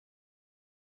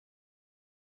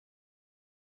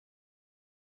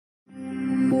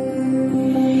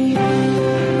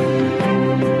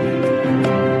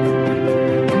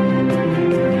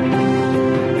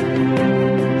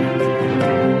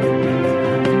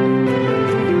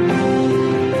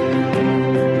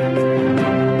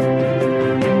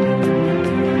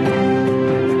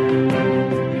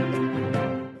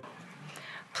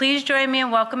join me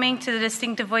in welcoming to the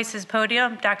Distinctive Voices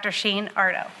podium, Dr. Shane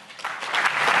Ardo.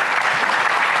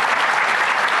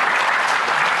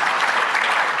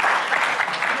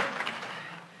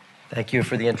 Thank you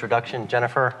for the introduction,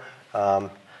 Jennifer. I'm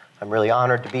really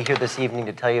honored to be here this evening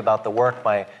to tell you about the work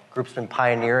my group's been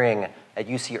pioneering at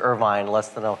UC Irvine, less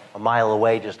than a mile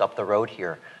away, just up the road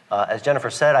here. As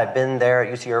Jennifer said, I've been there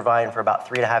at UC Irvine for about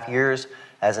 3.5 years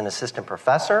as an assistant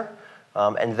professor.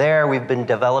 And there we've been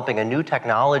developing a new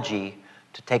technology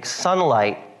to take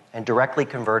sunlight and directly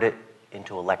convert it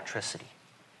into electricity.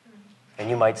 And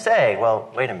you might say,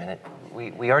 well, wait a minute,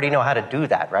 we already know how to do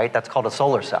that, right? That's called a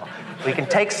solar cell. We can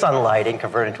take sunlight and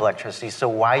convert it into electricity, so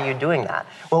why are you doing that?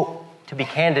 Well, to be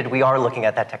candid, we are looking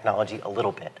at that technology a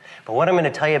little bit. But what I'm going to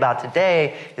tell you about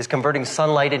today is converting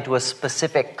sunlight into a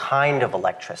specific kind of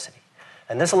electricity.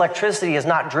 And this electricity is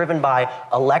not driven by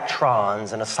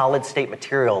electrons in a solid state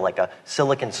material like a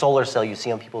silicon solar cell you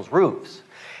see on people's roofs.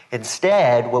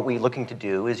 Instead, what we're looking to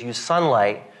do is use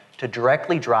sunlight to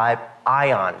directly drive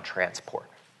ion transport.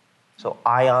 So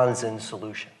ions in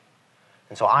solution.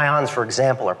 And so ions, for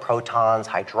example, are protons,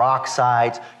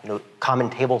 hydroxides, common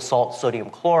table salt, sodium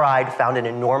chloride, found in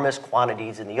enormous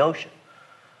quantities in the ocean.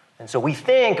 And so we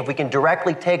think if we can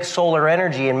directly take solar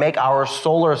energy and make our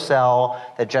solar cell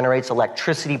that generates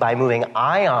electricity by moving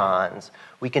ions,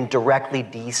 we can directly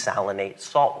desalinate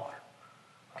salt water.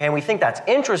 Okay, and we think that's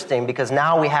interesting because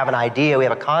now we have an idea, we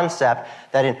have a concept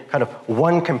that in kind of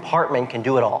one compartment can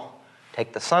do it all.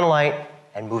 Take the sunlight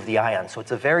and move the ions. So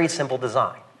it's a very simple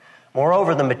design.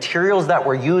 Moreover, the materials that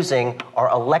we're using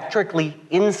are electrically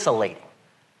insulating.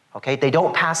 Okay, they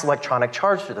don't pass electronic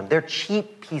charge through them. They're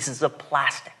cheap pieces of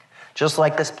plastic. Just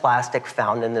like this plastic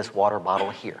found in this water bottle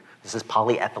here. This is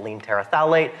polyethylene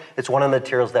terephthalate. It's one of the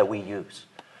materials that we use.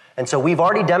 And so we've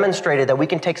already demonstrated that we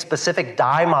can take specific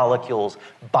dye molecules,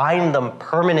 bind them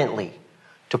permanently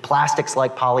to plastics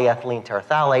like polyethylene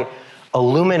terephthalate,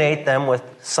 illuminate them with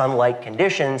sunlight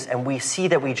conditions, and we see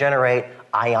that we generate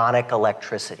ionic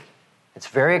electricity. It's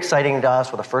very exciting to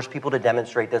us. We're the first people to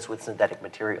demonstrate this with synthetic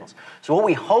materials. So what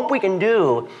we hope we can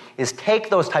do is take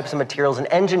those types of materials and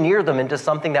engineer them into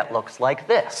something that looks like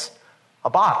this, a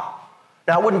bottle.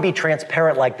 Now, it wouldn't be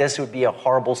transparent like this. It would be a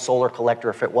horrible solar collector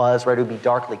if it was, right? It would be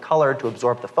darkly colored to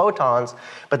absorb the photons.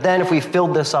 But then if we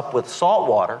filled this up with salt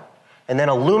water and then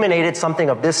illuminated something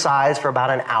of this size for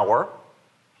about an hour,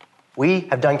 we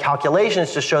have done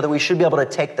calculations to show that we should be able to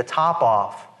take the top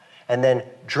off and then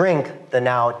drink the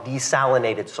now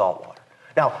desalinated salt water.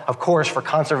 Now, of course, for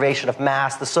conservation of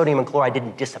mass, the sodium and chloride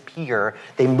didn't disappear.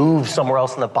 They moved somewhere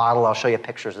else in the bottle. I'll show you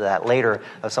pictures of that later,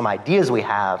 of some ideas we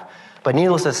have. But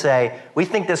needless to say, we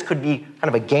think this could be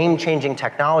kind of a game-changing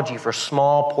technology for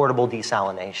small, portable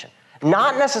desalination.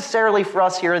 Not necessarily for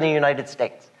us here in the United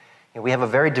States. We have a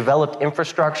very developed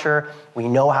infrastructure. We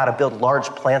know how to build large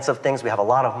plants of things. We have a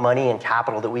lot of money and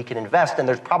capital that we can invest, and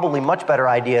there's probably much better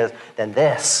ideas than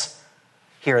this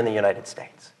here in the United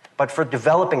States. But for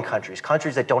developing countries,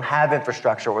 countries that don't have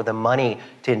infrastructure or the money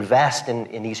to invest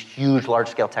in these huge,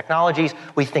 large-scale technologies,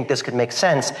 we think this could make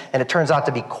sense, and it turns out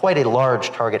to be quite a large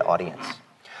target audience.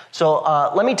 So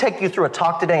let me take you through a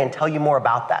talk today and tell you more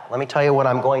about that. Let me tell you what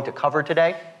I'm going to cover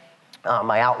today.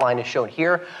 My outline is shown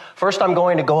here. First, I'm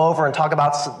going to go over and talk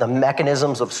about the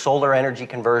mechanisms of solar energy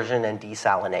conversion and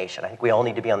desalination. I think we all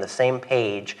need to be on the same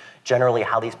page, generally,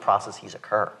 how these processes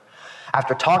occur.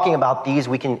 After talking about these,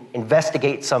 we can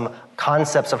investigate some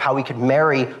concepts of how we could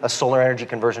marry a solar energy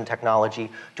conversion technology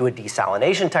to a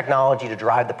desalination technology to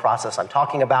drive the process I'm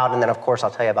talking about, and then, of course,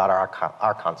 I'll tell you about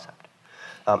our concept.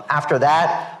 After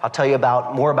that, I'll tell you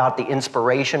more about the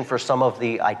inspiration for some of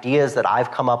the ideas that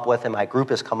I've come up with and my group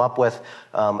has come up with.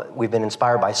 We've been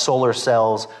inspired by solar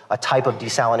cells, a type of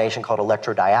desalination called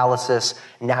electrodialysis,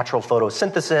 natural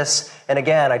photosynthesis, and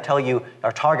again, I tell you,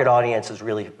 our target audience is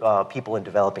really people in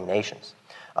developing nations.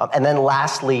 And then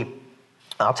lastly,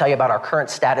 I'll tell you about our current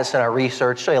status in our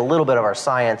research, show you a little bit of our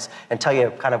science, and tell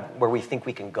you kind of where we think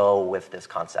we can go with this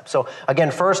concept. So again,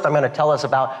 first I'm going to tell us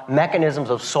about mechanisms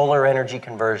of solar energy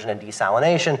conversion and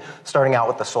desalination, starting out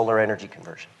with the solar energy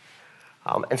conversion.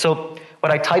 And so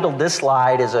what I titled this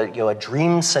slide is a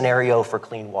dream scenario for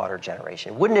clean water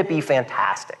generation. Wouldn't it be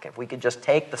fantastic if we could just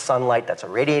take the sunlight that's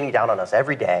irradiating down on us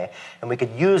every day, and we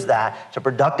could use that to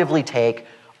productively take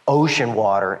ocean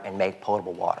water and make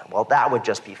potable water? Well, that would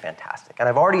just be fantastic. And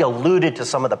I've already alluded to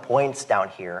some of the points down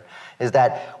here, is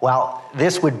that while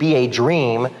this would be a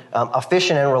dream,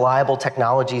 efficient and reliable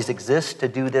technologies exist to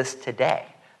do this today.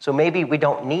 So maybe we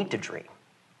don't need to dream.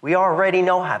 We already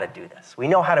know how to do this. We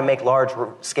know how to make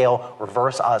large-scale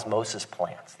reverse osmosis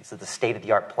plants. These are the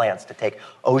state-of-the-art plants to take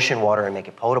ocean water and make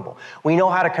it potable. We know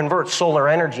how to convert solar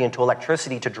energy into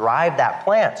electricity to drive that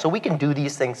plant. So we can do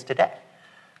these things today.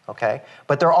 Okay?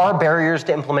 But there are barriers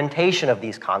to implementation of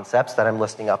these concepts that I'm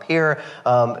listing up here.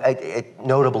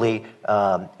 Notably,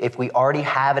 if we already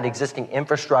have an existing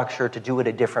infrastructure to do it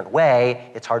a different way,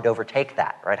 it's hard to overtake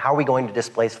that, right? How are we going to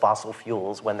displace fossil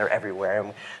fuels when they're everywhere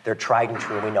and they're tried and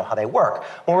true and we know how they work?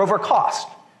 Moreover, cost,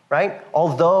 right?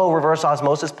 Although reverse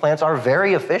osmosis plants are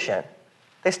very efficient,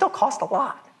 they still cost a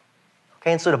lot.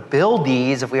 Okay, and so to build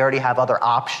these, if we already have other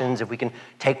options, if we can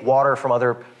take water from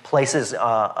other places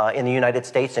in the United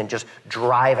States and just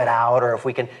drive it out, or if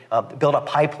we can build a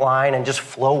pipeline and just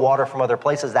flow water from other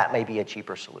places, that may be a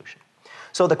cheaper solution.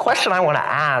 So the question I want to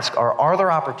ask are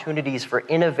there opportunities for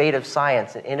innovative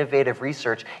science and innovative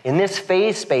research in this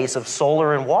phase space of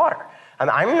solar and water?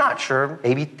 I'm not sure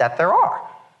maybe that there are.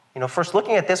 First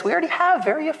looking at this, we already have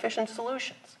very efficient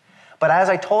solutions. But as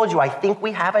I told you, I think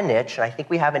we have a niche, and I think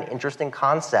we have an interesting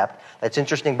concept that's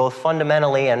interesting both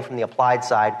fundamentally and from the applied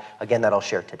side, again, that I'll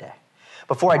share today.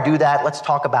 Before I do that, let's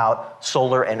talk about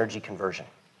solar energy conversion.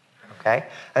 Okay?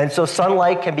 And so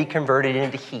sunlight can be converted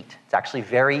into heat. It's actually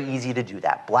very easy to do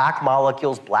that. Black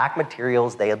molecules, black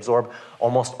materials, they absorb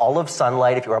almost all of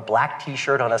sunlight. If you wear a black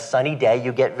t-shirt on a sunny day,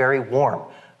 you get very warm,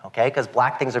 okay? Because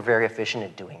black things are very efficient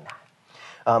at doing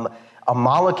that. A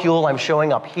molecule I'm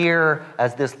showing up here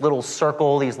as this little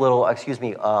circle, these little,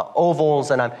 ovals,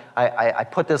 and I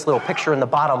put this little picture in the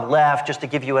bottom left just to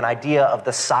give you an idea of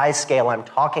the size scale I'm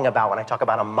talking about when I talk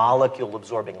about a molecule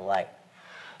absorbing light.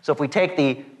 So if we take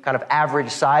the kind of average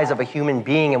size of a human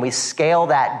being and we scale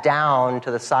that down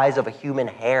to the size of a human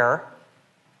hair,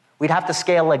 we'd have to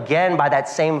scale again by that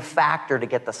same factor to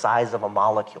get the size of a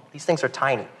molecule. These things are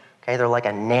tiny, okay? They're like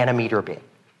a nanometer big,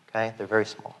 okay? They're very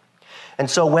small. And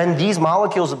so when these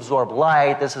molecules absorb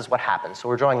light, this is what happens. So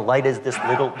we're drawing light as this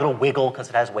little wiggle because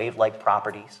it has wave-like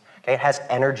properties. Okay? It has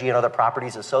energy and other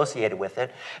properties associated with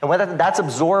it. And when that's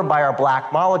absorbed by our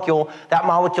black molecule, that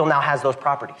molecule now has those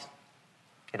properties.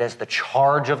 It has the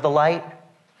charge of the light,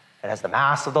 it has the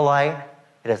mass of the light,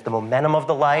 it has the momentum of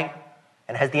the light,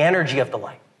 and it has the energy of the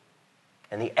light.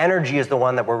 And the energy is the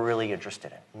one that we're really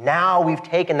interested in. Now we've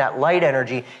taken that light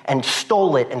energy and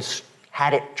stole it and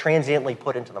had it transiently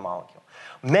put into the molecule.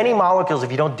 Many molecules, if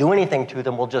you don't do anything to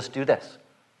them, will just do this.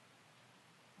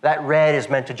 That red is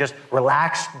meant to just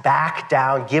relax back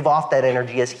down, give off that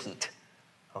energy as heat.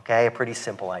 Okay, a pretty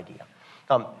simple idea.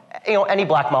 Any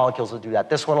black molecules will do that.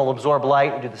 This one will absorb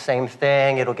light and do the same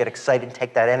thing. It'll get excited and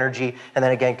take that energy, and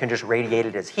then again can just radiate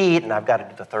it as heat, and I've got to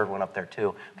do the third one up there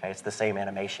too. Okay, it's the same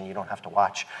animation. You don't have to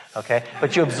watch. Okay,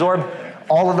 but you absorb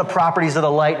all of the properties of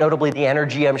the light, notably the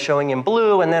energy I'm showing in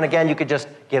blue, and then again you could just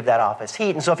give that off as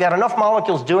heat. And so if you had enough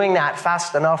molecules doing that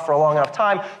fast enough for a long enough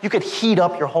time, you could heat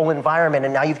up your whole environment,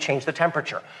 and now you've changed the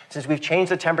temperature. Since we've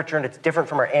changed the temperature and it's different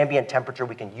from our ambient temperature,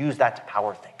 we can use that to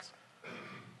power things.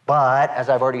 But, as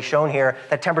I've already shown here,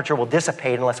 that temperature will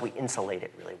dissipate unless we insulate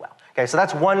it really well. Okay, so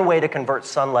that's one way to convert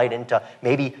sunlight into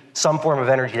maybe some form of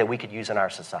energy that we could use in our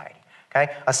society.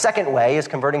 Okay? A second way is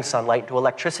converting sunlight into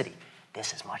electricity.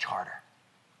 This is much harder.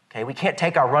 Okay, we can't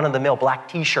take our run-of-the-mill black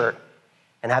t-shirt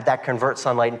and have that convert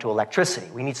sunlight into electricity.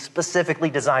 We need specifically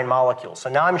designed molecules. So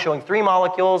now I'm showing 3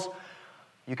 molecules.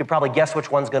 You could probably guess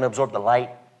which one's going to absorb the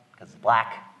light because it's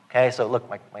black. Okay, so look,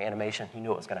 my animation, you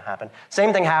knew it was going to happen.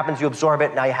 Same thing happens, you absorb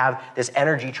it, now you have this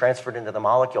energy transferred into the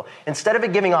molecule. Instead of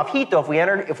it giving off heat, though,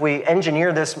 if we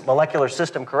engineer this molecular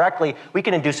system correctly, we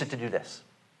can induce it to do this.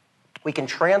 We can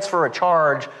transfer a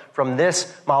charge from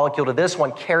this molecule to this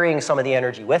one, carrying some of the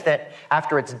energy with it.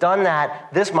 After it's done that,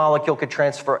 this molecule could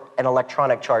transfer an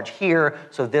electronic charge here,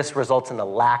 so this results in the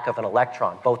lack of an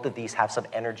electron. Both of these have some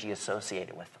energy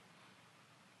associated with them.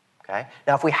 Okay?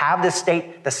 Now, if we have this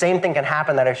state, the same thing can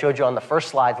happen that I showed you on the first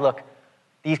slide. Look,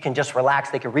 these can just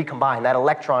relax. They can recombine. That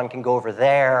electron can go over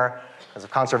there as a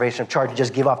conservation of charge and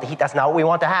just give off the heat. That's not what we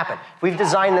want to happen. If we've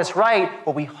designed this right,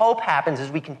 what we hope happens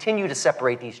is we continue to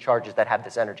separate these charges that have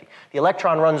this energy. The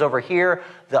electron runs over here.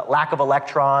 The lack of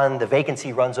electron, the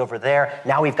vacancy runs over there.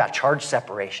 Now we've got charge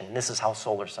separation. This is how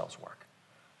solar cells work.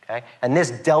 Okay? And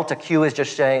this delta Q is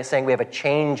just saying we have a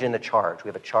change in the charge. We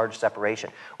have a charge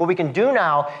separation. What we can do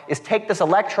now is take this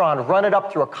electron, run it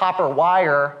up through a copper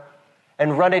wire,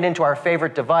 and run it into our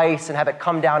favorite device and have it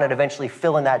come down and eventually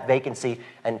fill in that vacancy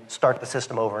and start the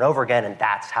system over and over again, and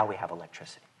that's how we have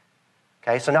electricity.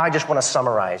 Okay? So now I just want to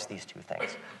summarize these two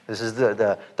things. This is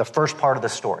the first part of the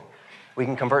story. We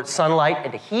can convert sunlight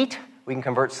into heat. We can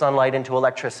convert sunlight into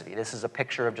electricity. This is a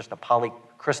picture of just a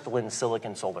polycrystalline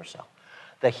silicon solar cell.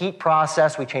 The heat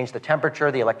process, we change the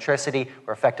temperature, the electricity,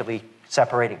 we're effectively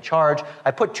separating charge.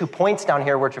 I put 2 points down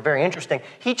here which are very interesting.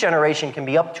 Heat generation can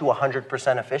be up to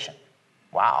 100% efficient.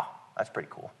 Wow, that's pretty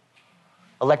cool.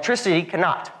 Electricity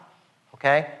cannot,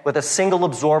 okay? With a single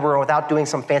absorber or without doing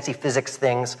some fancy physics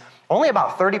things, only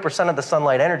about 30% of the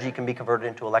sunlight energy can be converted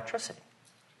into electricity.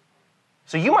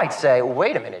 So you might say, well,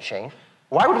 wait a minute, Shane,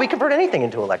 why would we convert anything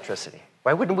into electricity?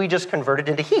 Why wouldn't we just convert it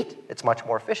into heat? It's much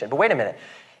more efficient. But wait a minute.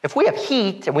 If we have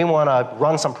heat and we want to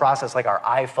run some process like our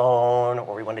iPhone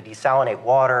or we want to desalinate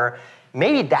water,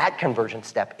 maybe that conversion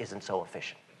step isn't so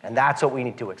efficient. And that's what we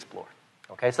need to explore.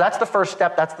 Okay, so that's the first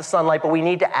step, that's the sunlight, but we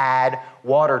need to add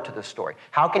water to the story.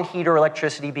 How can heat or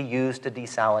electricity be used to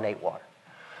desalinate water?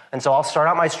 And so I'll start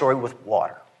out my story with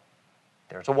water.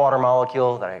 There's a water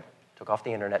molecule that I took off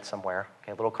the internet somewhere,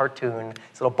 okay, a little cartoon.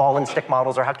 These little ball and stick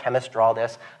models are how chemists draw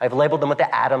this. I've labeled them with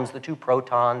the atoms, the 2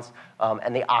 protons,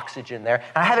 and the oxygen there.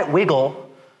 And I have it wiggle,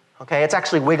 okay? It's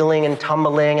actually wiggling and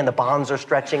tumbling, and the bonds are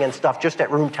stretching and stuff just at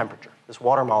room temperature, this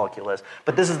water molecule is.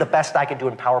 But this is the best I can do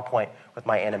in PowerPoint with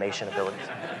my animation abilities,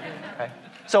 okay?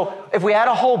 So if we add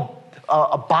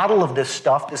a bottle of this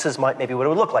stuff, this is maybe what it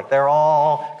would look like. They're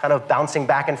all kind of bouncing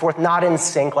back and forth, not in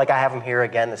sync like I have them here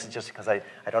again. This is just because I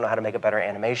don't know how to make a better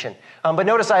animation. But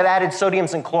notice I've added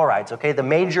sodiums and chlorides, okay, the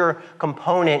major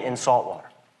component in salt water.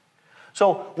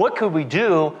 So what could we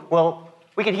do? Well,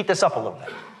 we could heat this up a little bit.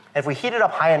 And if we heat it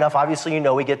up high enough, obviously you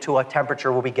know we get to a temperature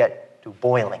where we get to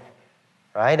boiling.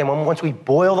 Right? And once we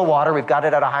boil the water, we've got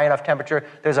it at a high enough temperature,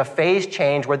 there's a phase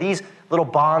change where these little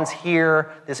bonds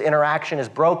here, this interaction is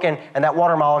broken, and that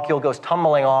water molecule goes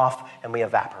tumbling off, and we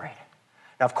evaporate it.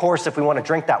 Now, of course, if we want to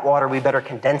drink that water, we better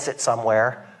condense it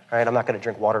somewhere. Right? I'm not going to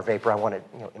drink water vapor. I want it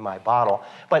in my bottle.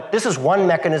 But this is one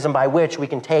mechanism by which we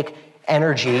can take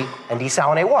energy and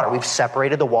desalinate water. We've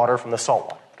separated the water from the salt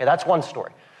water. Okay, that's one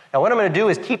story. Now, what I'm going to do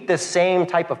is keep this same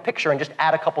type of picture and just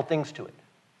add a couple things to it.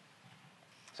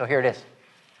 So here it is.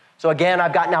 So again,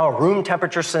 I've got now a room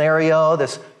temperature scenario,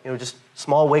 this just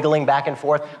small wiggling back and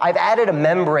forth. I've added a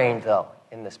membrane, though,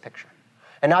 in this picture.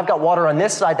 And now I've got water on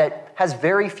this side that has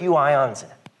very few ions in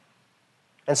it.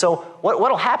 And so what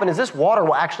will happen is this water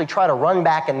will actually try to run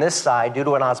back in this side due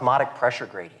to an osmotic pressure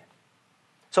gradient.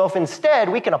 So if instead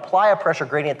we can apply a pressure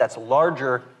gradient that's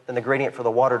larger than the gradient for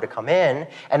the water to come in,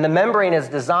 and the membrane is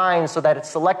designed so that it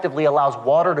selectively allows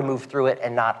water to move through it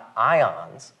and not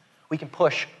ions, we can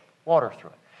push water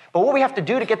through it. But what we have to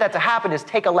do to get that to happen is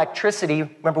take electricity.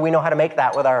 Remember, we know how to make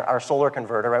that with our solar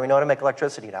converter, right? We know how to make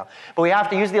electricity now. But we have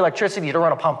to use the electricity to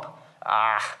run a pump.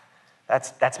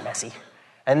 That's messy.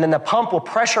 And then the pump will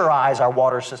pressurize our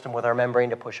water system with our membrane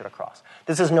to push it across.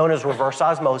 This is known as reverse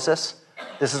osmosis.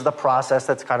 This is the process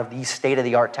that's kind of the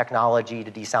state-of-the-art technology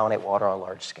to desalinate water on a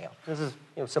large scale. This is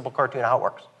a simple cartoon how it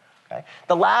works. Okay?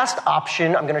 The last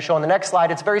option I'm going to show on the next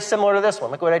slide, it's very similar to this one.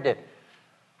 Look what I did.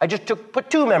 I just put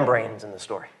 2 membranes in the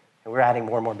story. And we're adding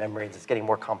more and more membranes. It's getting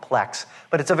more complex.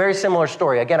 But it's a very similar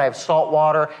story. Again, I have salt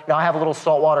water. Now I have a little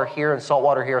salt water here and salt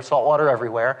water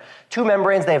everywhere. 2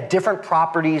 membranes, they have different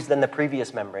properties than the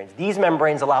previous membranes. These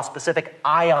membranes allow specific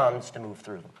ions to move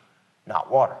through them, not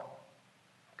water.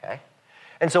 Okay?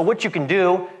 And so what you can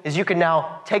do is you can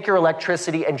now take your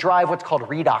electricity and drive what's called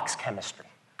redox chemistry.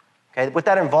 Okay? What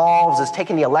that involves is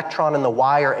taking the electron in the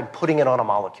wire and putting it on a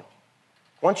molecule.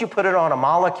 Once you put it on a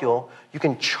molecule, you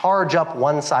can charge up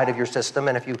one side of your system,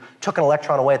 and if you took an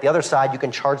electron away at the other side, you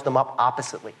can charge them up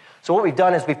oppositely. So what we've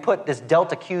done is we've put this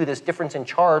delta Q, this difference in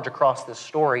charge across this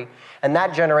story, and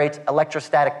that generates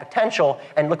electrostatic potential,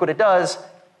 and look what it does.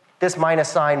 This minus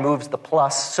sign moves the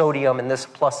plus sodium, and this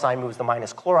plus sign moves the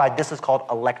minus chloride. This is called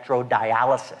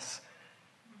electrodialysis.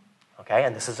 Okay,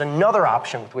 and this is another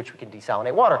option with which we can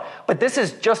desalinate water. But this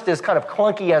is just as kind of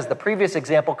clunky as the previous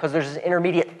example because there's this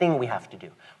intermediate thing we have to do.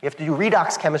 We have to do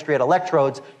redox chemistry at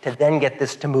electrodes to then get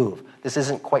this to move. This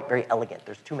isn't quite very elegant.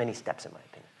 There's too many steps in my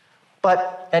opinion.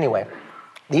 But anyway,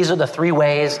 these are the 3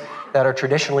 ways that are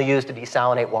traditionally used to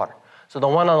desalinate water. So the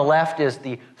one on the left is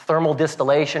the thermal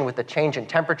distillation with the change in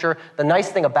temperature. The nice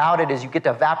thing about it is you get to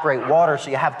evaporate water, so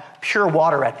you have pure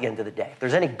water at the end of the day. If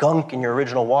there's any gunk in your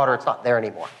original water, it's not there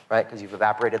anymore, right? Because you've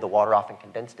evaporated the water off and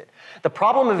condensed it. The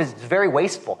problem is it's very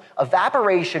wasteful.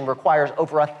 Evaporation requires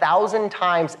over 1,000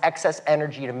 times excess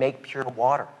energy to make pure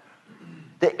water.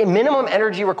 The minimum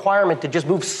energy requirement to just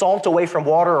move salt away from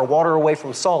water or water away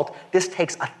from salt, this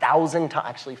takes 1,000 times,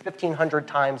 actually 1,500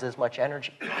 times as much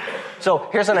energy. So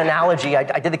here's an analogy.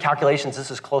 I did the calculations. This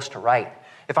is close to right.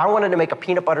 If I wanted to make a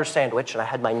peanut butter sandwich and I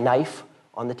had my knife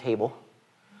on the table,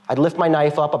 I'd lift my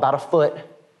knife up about 1 foot,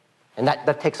 and I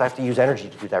have to use energy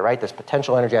to do that, right? This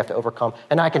potential energy I have to overcome,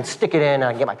 and I can stick it in and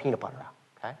I can get my peanut butter out,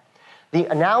 okay? The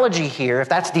analogy here, if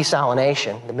that's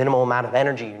desalination, the minimal amount of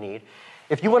energy you need,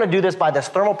 if you want to do this by this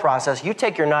thermal process, you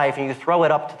take your knife and you throw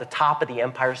it up to the top of the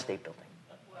Empire State Building.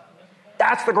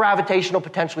 That's the gravitational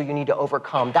potential you need to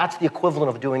overcome. That's the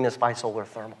equivalent of doing this by solar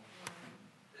thermal.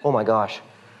 Oh my gosh.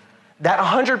 That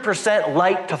 100%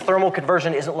 light to thermal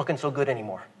conversion isn't looking so good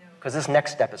anymore because this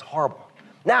next step is horrible.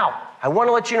 Now, I want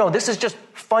to let you know, this is just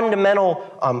fundamental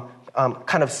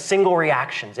kind of single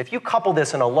reactions. If you couple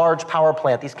this in a large power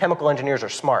plant, these chemical engineers are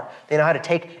smart. They know how to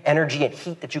take energy and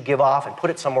heat that you give off and put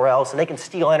it somewhere else, and they can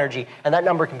steal energy, and that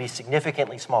number can be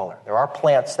significantly smaller. There are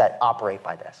plants that operate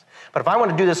by this. But if I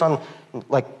want to do this on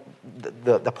like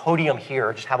the podium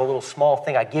here, just have a little small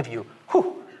thing I give you,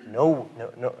 no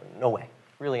way.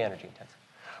 Really energy intensive.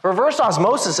 Reverse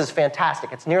osmosis is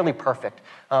fantastic. It's nearly perfect.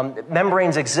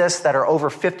 Membranes exist that are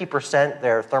over 50%.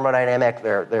 They're thermodynamic.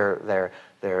 They're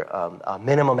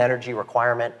minimum energy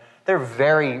requirement. They're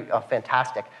very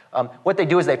fantastic. What they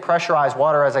do is they pressurize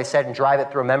water, as I said, and drive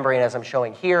it through a membrane, as I'm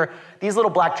showing here. These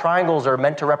little black triangles are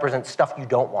meant to represent stuff you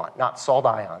don't want, not salt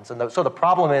ions. And so the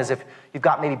problem is if you've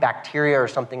got maybe bacteria or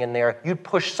something in there, you'd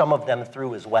push some of them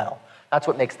through as well. That's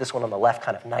what makes this one on the left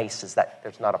kind of nice, is that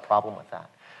there's not a problem with that.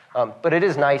 But it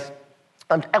is nice.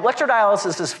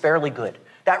 Electrodialysis is fairly good.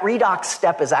 That redox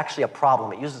step is actually a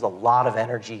problem. It uses a lot of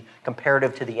energy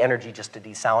comparative to the energy just to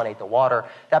desalinate the water.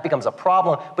 That becomes a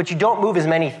problem, but you don't move as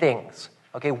many things.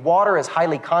 Okay, water is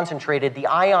highly concentrated. The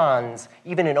ions,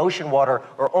 even in ocean water,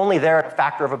 are only there at a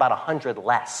factor of about 100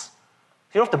 less. So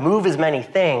you don't have to move as many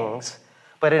things,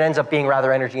 but it ends up being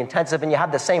rather energy intensive, and you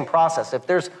have the same process. If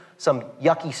there's some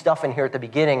yucky stuff in here at the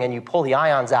beginning and you pull the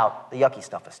ions out, the yucky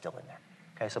stuff is still in there.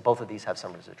 Okay, so both of these have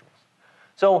some residuals.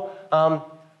 So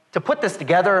to put this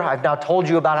together, I've now told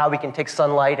you about how we can take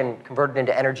sunlight and convert it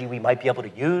into energy we might be able to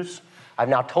use. I've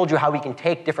now told you how we can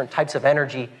take different types of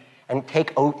energy and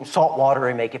take salt water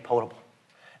and make it potable.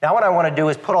 Now what I want to do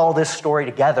is put all this story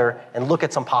together and look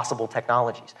at some possible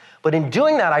technologies. But in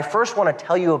doing that, I first want to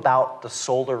tell you about the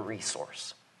solar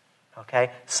resource.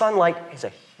 Okay? Sunlight is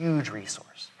a huge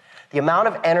resource. The amount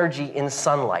of energy in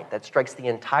sunlight that strikes the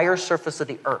entire surface of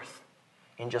the Earth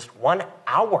in just 1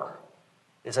 hour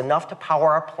is enough to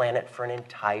power our planet for an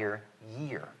entire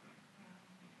year.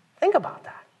 Think about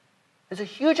that. There's a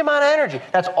huge amount of energy.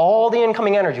 That's all the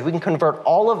incoming energy. If we can convert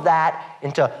all of that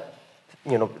into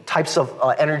types of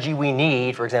energy we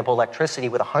need, for example, electricity,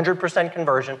 with 100%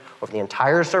 conversion over the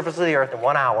entire surface of the Earth in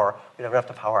 1 hour, we'd have enough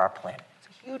to power our planet. It's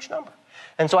a huge number.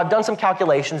 And so I've done some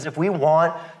calculations. If we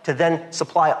want to then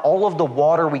supply all of the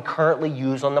water we currently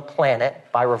use on the planet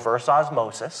by reverse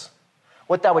osmosis,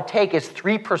 what that would take is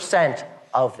 3%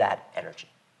 of that energy.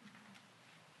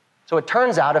 So it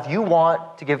turns out if you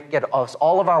want to get us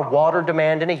all of our water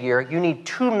demand in a year, you need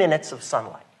 2 minutes of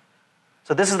sunlight.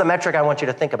 So this is the metric I want you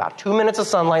to think about. 2 minutes of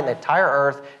sunlight in the entire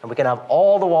Earth, and we can have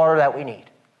all the water that we need.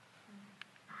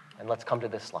 And let's come to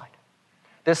this slide.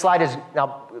 This slide is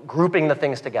now grouping the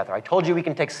things together. I told you we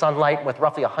can take sunlight with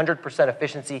roughly 100%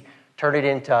 efficiency, turn it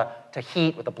into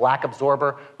heat with a black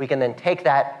absorber. We can then take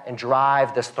that and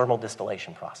drive this thermal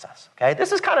distillation process. Okay?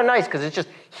 This is kind of nice because it's just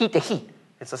heat to heat.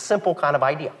 It's a simple kind of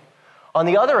idea. On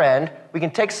the other end, we can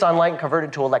take sunlight and convert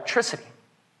it to electricity.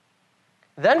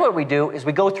 Then what we do is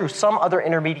we go through some other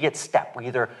intermediate step. We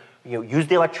either use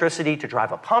the electricity to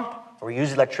drive a pump, or we use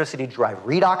the electricity to drive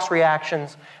redox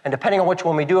reactions. And depending on which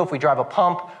one we do, if we drive a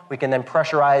pump, we can then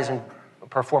pressurize and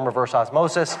perform reverse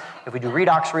osmosis. If we do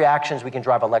redox reactions, we can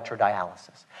drive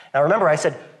electrodialysis. Now remember, I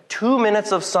said 2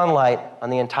 minutes of sunlight on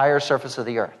the entire surface of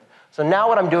the Earth. So now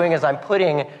what I'm doing is I'm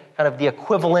putting kind of the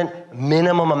equivalent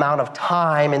minimum amount of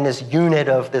time in this unit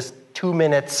of this 2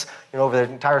 minutes over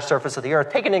the entire surface of the Earth,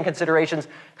 taking in considerations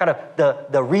kind of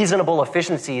the reasonable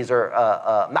efficiencies or,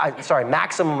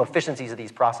 maximum efficiencies of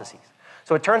these processes.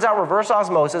 So it turns out reverse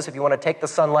osmosis, if you want to take the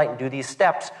sunlight and do these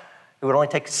steps, it would only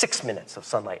take 6 minutes of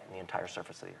sunlight in the entire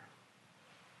surface of the Earth.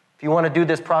 If you want to do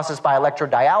this process by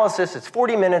electrodialysis, it's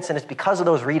 40 minutes, and it's because of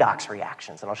those redox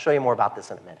reactions. And I'll show you more about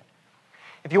this in a minute.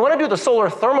 If you want to do the solar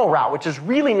thermal route, which is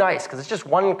really nice because it's just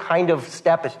one kind of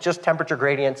step, it's just temperature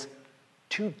gradients,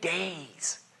 2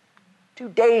 days. 2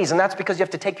 days, and that's because you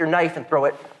have to take your knife and throw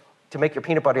it, to make your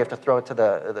peanut butter, you have to throw it to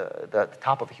the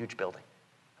top of a huge building.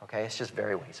 Okay, it's just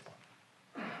very wasteful.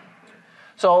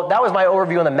 So that was my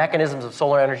overview on the mechanisms of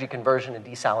solar energy conversion and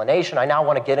desalination. I now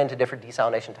want to get into different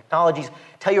desalination technologies,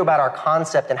 tell you about our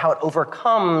concept and how it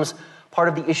overcomes part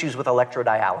of the issues with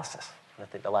electrodialysis. I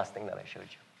think the last thing that I showed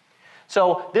you.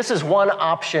 So this is one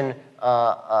option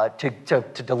to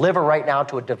deliver right now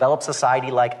to a developed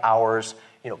society like ours,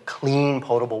 clean,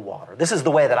 potable water. This is the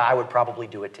way that I would probably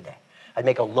do it today. I'd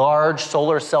make a large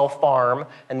solar cell farm,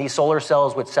 and these solar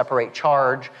cells would separate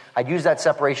charge. I'd use that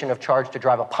separation of charge to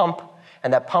drive a pump,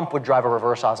 and that pump would drive a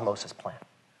reverse osmosis plant.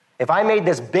 If I made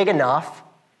this big enough,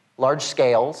 large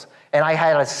scales, and I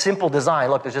had a simple design,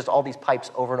 look, there's just all these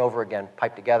pipes over and over again,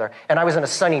 piped together, and I was in a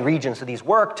sunny region, so these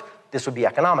worked, this would be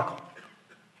economical.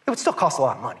 It would still cost a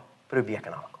lot of money, but it would be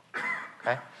economical.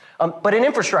 Okay? But an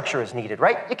infrastructure is needed,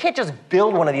 right? You can't just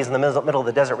build one of these in the middle of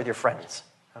the desert with your friends,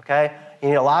 okay? You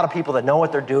need a lot of people that know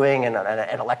what they're doing and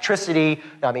electricity,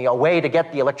 a way to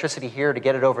get the electricity here, to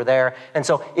get it over there. And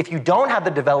so if you don't have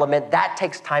the development, that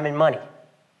takes time and money.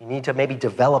 You need to maybe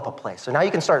develop a place. So now you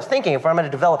can start thinking, if I'm in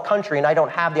a developed country and I don't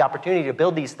have the opportunity to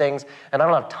build these things and I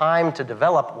don't have time to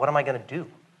develop, what am I going to do?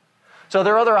 So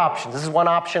there are other options. This is one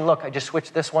option. Look, I just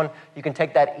switched this one. You can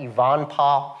take that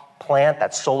Ivanpah plant,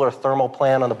 that solar thermal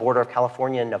plant on the border of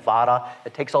California and Nevada.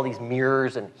 It takes all these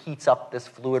mirrors and heats up this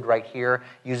fluid right here,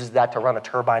 uses that to run a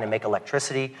turbine and make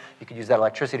electricity. You could use that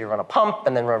electricity to run a pump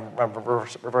and then run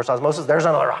reverse osmosis. There's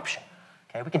another option.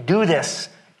 Okay, we can do this,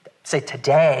 say,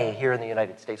 today here in the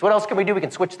United States. What else can we do? We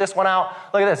can switch this one out.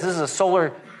 Look at this. This is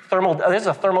a this is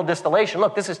a thermal distillation.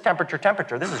 Look, this is temperature.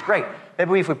 This is great.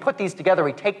 Maybe if we put these together,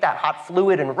 we take that hot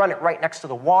fluid and run it right next to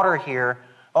the water here.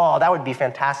 Oh, that would be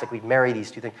fantastic. We'd marry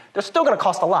these two things. They're still going to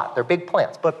cost a lot. They're big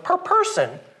plants. But per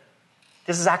person,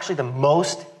 this is actually the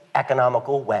most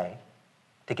economical way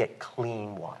to get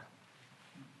clean water.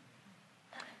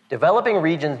 Developing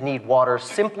regions need water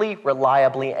simply,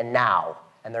 reliably, and now,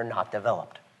 and they're not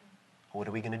developed. What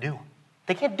are we going to do?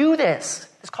 They can't do this.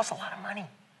 This costs a lot of money.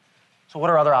 So what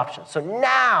are other options? So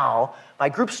now my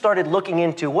group started looking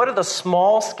into what are the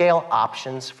small-scale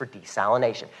options for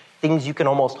desalination, things you can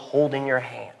almost hold in your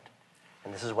hand.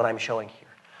 And this is what I'm showing here.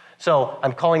 So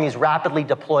I'm calling these rapidly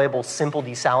deployable, simple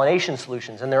desalination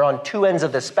solutions, and they're on two ends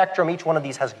of the spectrum. Each one of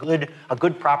these has a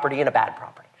good property and a bad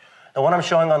property. The one I'm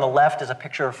showing on the left is a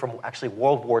picture from actually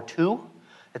World War II.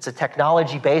 It's a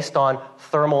technology based on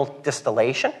thermal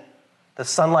distillation. The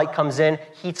sunlight comes in,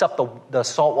 heats up the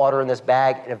salt water in this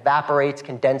bag, it evaporates,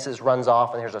 condenses, runs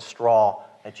off, and there's a straw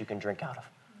that you can drink out of.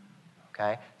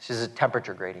 Okay? This is a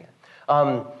temperature gradient.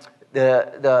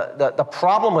 The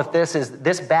problem with this is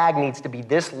this bag needs to be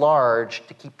this large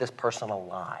to keep this person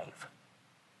alive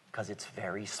because it's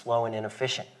very slow and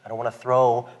inefficient. I don't want to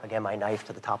throw, again, my knife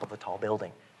to the top of a tall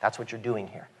building. That's what you're doing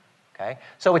here. Okay?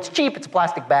 So it's cheap, it's a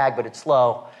plastic bag, but it's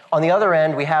slow. On the other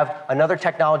end, we have another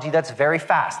technology that's very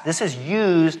fast. This is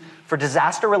used for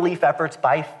disaster relief efforts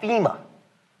by FEMA.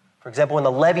 For example, when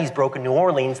the levees broke in New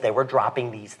Orleans, they were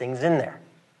dropping these things in there.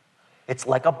 It's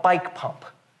like a bike pump.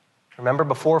 Remember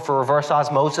before, for reverse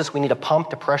osmosis, we need a pump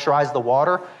to pressurize the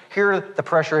water. Here, the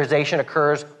pressurization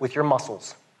occurs with your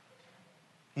muscles.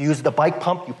 You use the bike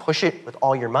pump, you push it with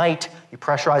all your might, you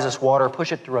pressurize this water,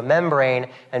 push it through a membrane,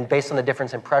 and based on the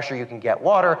difference in pressure, you can get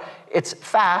water. It's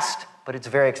fast, but it's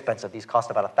very expensive. These cost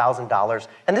about $1,000,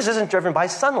 and this isn't driven by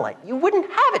sunlight. You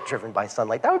wouldn't have it driven by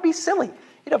sunlight. That would be silly.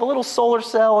 You'd have a little solar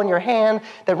cell in your hand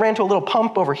that ran to a little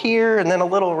pump over here, and then a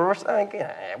little reverse.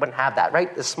 I wouldn't have that,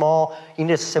 right? This small, you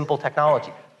need a simple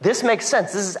technology. This makes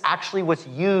sense. This is actually what's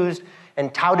used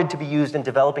and touted to be used in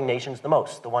developing nations the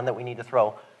most, the one that we need to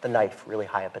throw the knife really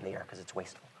high up in the air because it's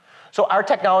wasteful. So our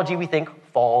technology, we think,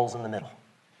 falls in the middle.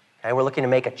 Okay, we're looking to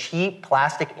make a cheap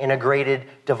plastic integrated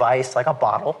device like a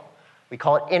bottle. We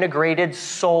call it integrated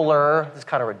solar, this is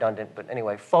kind of redundant, but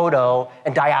anyway, photo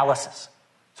and dialysis.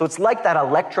 So it's like that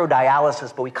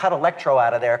electrodialysis, but we cut electro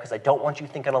out of there because I don't want you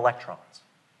thinking electrons.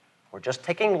 We're just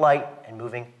taking light and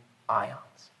moving ions.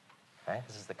 Okay?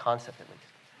 This is the concept at least.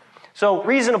 So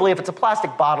reasonably, if it's a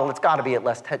plastic bottle, it's got to be at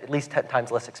least 10 times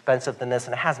less expensive than this,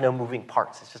 and it has no moving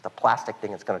parts. It's just a plastic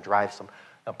thing that's going to drive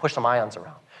push some ions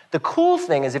around. The cool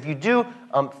thing is if you do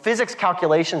physics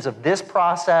calculations of this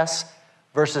process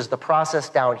versus the process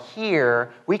down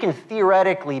here, we can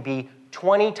theoretically be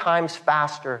 20 times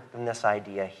faster than this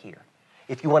idea here.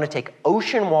 If you want to take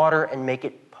ocean water and make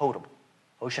it potable.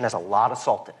 Ocean has a lot of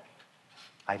salt in it.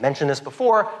 I mentioned this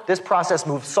before. This process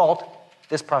moves salt.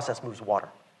 This process moves water.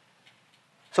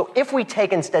 So if we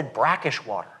take instead brackish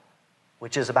water,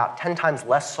 which is about 10 times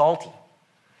less salty,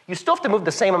 you still have to move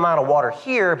the same amount of water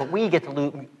here, but we get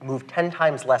to move 10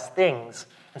 times less things.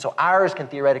 And so ours can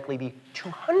theoretically be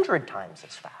 200 times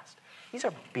as fast. These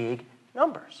are big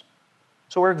numbers.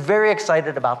 So we're very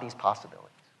excited about these possibilities.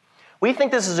 We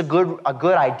think this is a good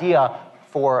idea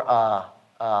for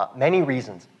many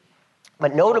reasons,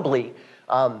 but notably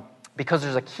because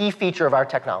there's a key feature of our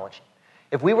technology.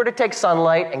 If we were to take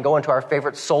sunlight and go into our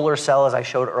favorite solar cell, as I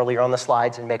showed earlier on the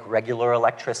slides, and make regular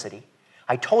electricity,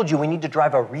 I told you we need to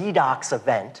drive a redox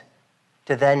event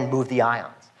to then move the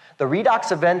ions. The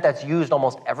redox event that's used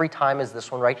almost every time is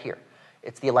this one right here.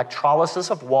 It's the electrolysis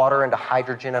of water into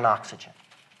hydrogen and oxygen.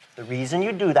 The reason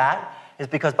you do that is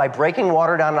because by breaking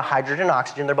water down to hydrogen and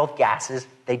oxygen, they're both gases,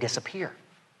 they disappear.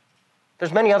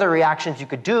 There's many other reactions you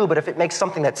could do, but if it makes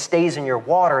something that stays in your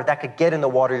water, that could get in the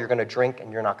water you're going to drink,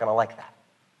 and you're not going to like that.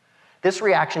 This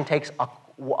reaction takes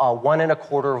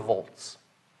 1.25 volts.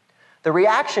 The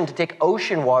reaction to take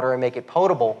ocean water and make it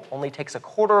potable only takes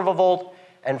 1/4 volt,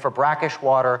 and for brackish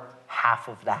water, half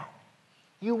of that.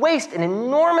 You waste an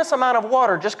enormous amount of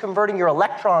water just converting your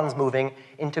electrons moving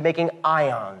into making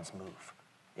ions move.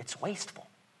 It's wasteful.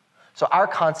 So our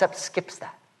concept skips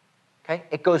that. Okay?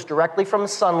 It goes directly from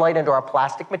sunlight into our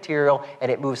plastic material,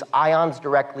 and it moves ions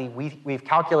directly. We've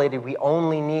calculated we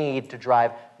only need to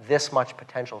drive this much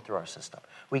potential through our system.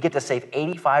 We get to save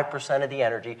 85% of the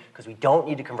energy because we don't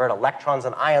need to convert electrons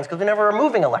and ions because we never are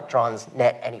moving electrons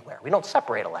net anywhere. We don't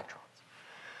separate electrons.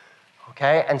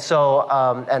 Okay? And so,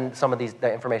 and some of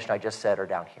the information I just said are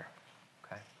down here.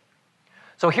 Okay?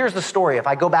 So here's the story. If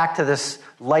I go back to this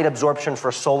light absorption for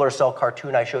solar cell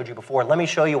cartoon I showed you before, let me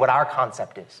show you what our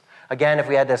concept is. Again, if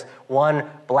we had this one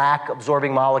black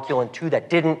absorbing molecule and two that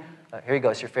didn't, here you go,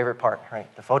 it's your favorite part,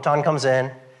 right? The photon comes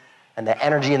in, and the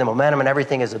energy and the momentum and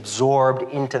everything is absorbed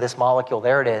into this molecule.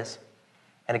 There it is.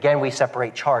 And again, we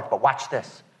separate charge, but watch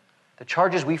this. The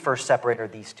charges we first separate are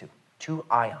these two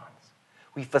ions.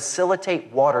 We facilitate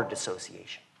water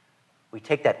dissociation. We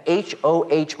take that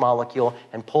HOH molecule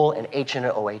and pull an H and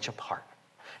an OH apart.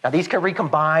 Now, these can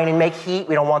recombine and make heat.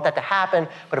 We don't want that to happen.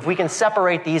 But if we can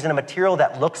separate these in a material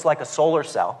that looks like a solar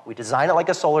cell, we design it like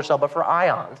a solar cell, but for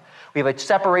ions, we have a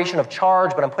separation of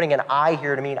charge, but I'm putting an I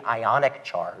here to mean ionic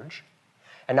charge.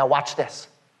 And now watch this.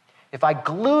 If I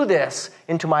glue this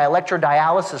into my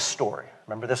electrodialysis story,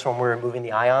 remember this when we were moving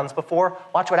the ions before?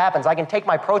 Watch what happens. I can take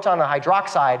my proton and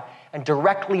hydroxide and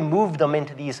directly move them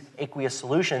into these aqueous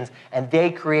solutions, and they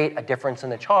create a difference in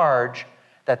the charge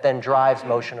that then drives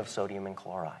motion of sodium and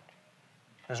chloride.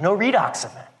 There's no redox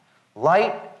event.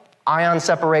 Light, ion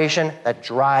separation that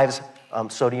drives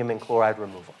sodium and chloride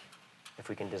removal, if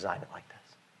we can design it like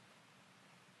this.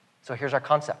 So here's our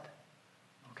concept,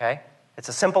 okay? It's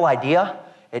a simple idea.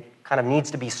 It kind of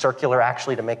needs to be circular,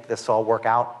 actually, to make this all work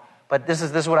out. But this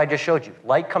is what I just showed you.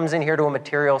 Light comes in here to a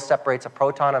material, separates a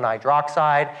proton and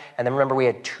hydroxide, and then remember we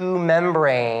had two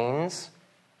membranes.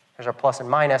 Here's our plus and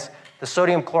minus. The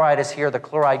sodium chloride is here, the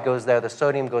chloride goes there, the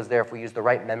sodium goes there if we use the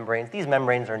right membranes. These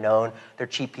membranes are known. They're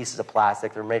cheap pieces of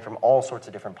plastic. They're made from all sorts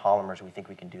of different polymers. We think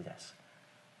we can do this.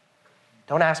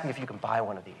 Don't ask me if you can buy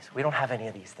one of these. We don't have any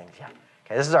of these things yet.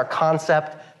 Okay, this is our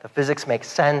concept. The physics makes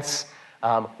sense.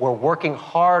 We're working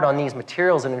hard on these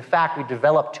materials, and in fact, we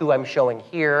developed two I'm showing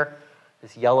here,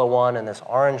 this yellow one and this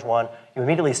orange one. You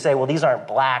immediately say, well, these aren't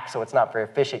black, so it's not very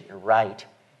efficient. You're right,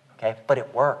 okay? But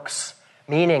it works.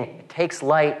 Meaning it takes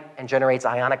light and generates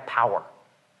ionic power.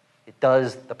 It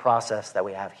does the process that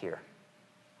we have here.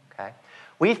 Okay?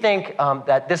 We think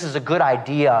that this is a good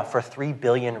idea for 3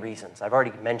 billion reasons. I've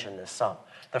already mentioned this some.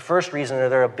 The first reason is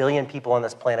there are 1 billion people on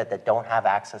this planet that don't have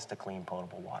access to clean,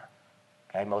 potable water.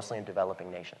 Okay? Mostly in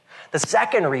developing nations. The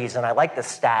second reason, I like this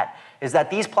stat, is that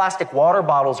these plastic water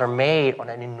bottles are made on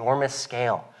an enormous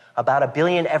scale. About 1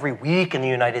 billion every week in the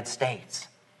United States.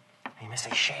 And you may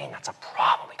say, Shane, that's a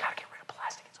problem. We got to get rid of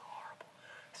plastic. It's horrible.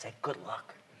 I say, good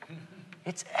luck.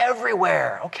 It's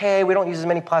everywhere. Okay, we don't use as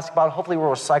many plastic bottles. Hopefully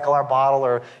we'll recycle our bottle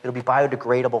or it'll be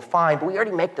biodegradable, fine. But we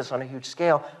already make this on a huge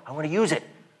scale. I want to use it.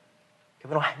 We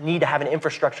don't need to have an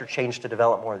infrastructure change to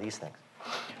develop more of these things.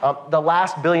 The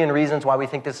last 1 billion reasons why we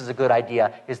think this is a good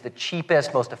idea is the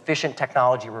cheapest, most efficient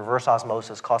technology, reverse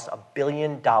osmosis, costs $1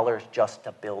 billion just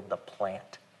to build the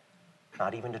plant.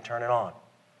 Not even to turn it on.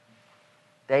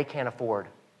 They can't afford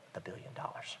the $1 billion.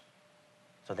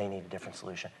 So they need a different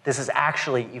solution. This is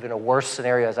actually even a worse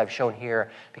scenario, as I've shown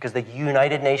here, because the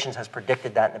United Nations has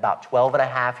predicted that in about 12 and a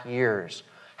half years,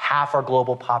 half our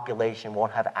global population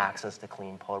won't have access to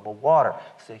clean, potable water.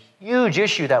 It's a huge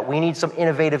issue that we need some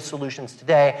innovative solutions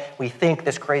today. We think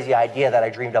this crazy idea that I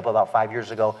dreamed up about 5 years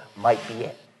ago might be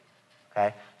it.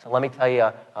 Okay? So let me tell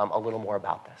you a little more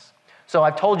about this. So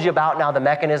I've told you about now the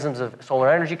mechanisms of solar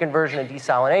energy conversion and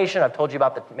desalination. I've told you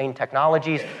about the main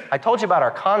technologies. I told you about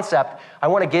our concept. I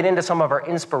want to get into some of our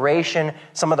inspiration,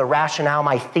 some of the rationale,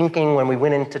 my thinking when we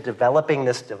went into developing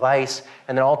this device,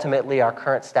 and then ultimately our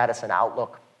current status and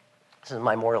outlook. This is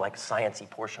my more like sciencey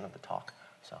portion of the talk.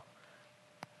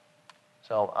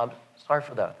 So I'm sorry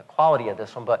for the quality of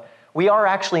this one, but we are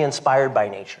actually inspired by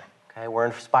nature. Okay, we're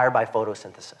inspired by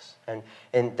photosynthesis. And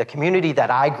in the community that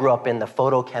I grew up in, the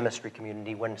photochemistry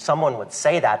community, when someone would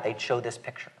say that, they'd show this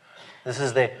picture. This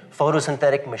is the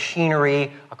photosynthetic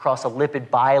machinery across a lipid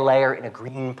bilayer in a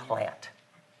green plant.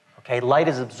 Okay, light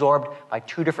is absorbed by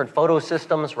two different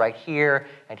photosystems right here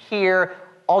and here.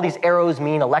 All these arrows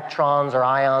mean electrons or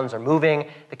ions are moving.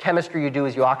 The chemistry you do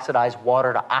is you oxidize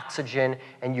water to oxygen,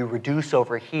 and you reduce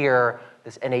over here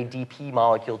this NADP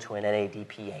molecule to an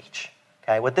NADPH.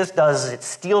 Okay, what this does is it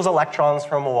steals electrons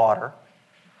from water,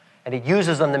 and it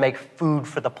uses them to make food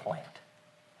for the plant.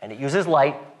 And it uses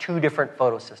light, two different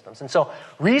photosystems. And so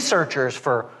researchers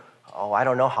for, I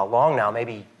don't know how long now,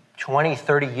 maybe 20,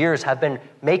 30 years have been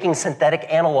making synthetic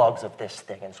analogs of this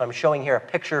thing. And so I'm showing here a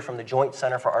picture from the Joint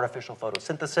Center for Artificial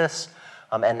Photosynthesis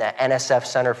and the NSF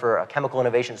Center for Chemical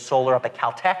Innovation Solar up at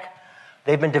Caltech.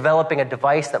 They've been developing a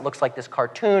device that looks like this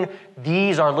cartoon.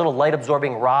 These are little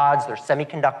light-absorbing rods. They're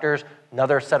semiconductors,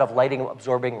 another set of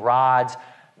light-absorbing rods.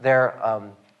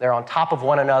 They're on top of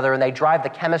one another, and they drive the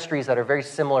chemistries that are very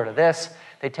similar to this.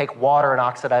 They take water and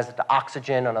oxidize it to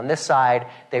oxygen, and on this side,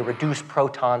 they reduce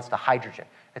protons to hydrogen.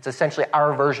 It's essentially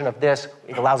our version of this.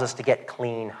 It allows us to get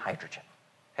clean hydrogen.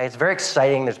 Okay, it's very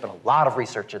exciting. There's been a lot of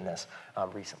research in this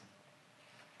recently.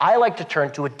 I like to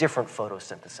turn to a different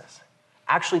photosynthesis,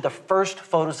 actually the first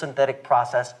photosynthetic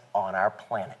process on our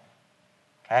planet.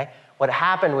 Okay? What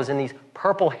happened was in these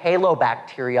purple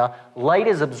halobacteria, light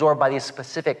is absorbed by these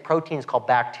specific proteins called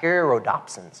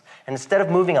bacteriorhodopsins. And instead of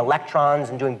moving electrons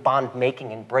and doing bond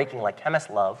making and breaking like chemists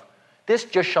love, this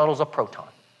just shuttles a proton.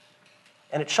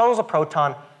 And it shuttles a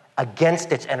proton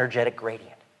against its energetic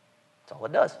gradient. That's all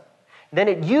it does. Then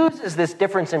it uses this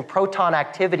difference in proton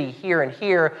activity here and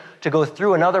here to go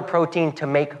through another protein to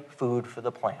make food for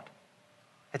the plant.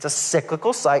 It's a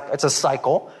cyclical cycle. It's a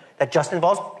cycle that just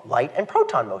involves light and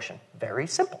proton motion. Very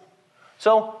simple.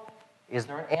 So, is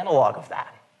there an analog of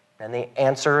that? And the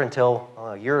answer until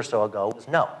a year or so ago was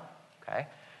no. Okay?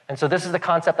 And so this is the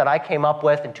concept that I came up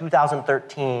with in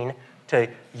 2013 to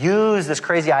use this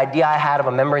crazy idea I had of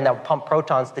a membrane that would pump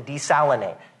protons to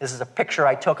desalinate. This is a picture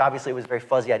I took. Obviously, it was very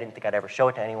fuzzy. I didn't think I'd ever show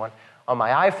it to anyone. On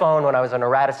my iPhone when I was in a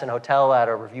Radisson hotel at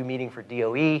a review meeting for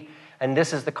DOE. And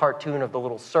this is the cartoon of the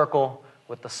little circle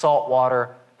with the salt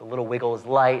water. The little wiggle is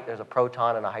light. There's a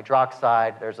proton and a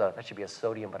hydroxide. That should be a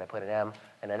sodium, but I put an M,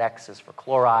 and an X is for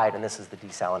chloride, and this is the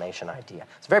desalination idea.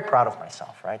 I was very proud of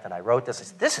myself, right, that I wrote this. I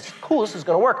said, this is cool. This is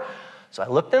going to work. So I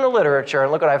looked in the literature,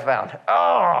 and look what I found.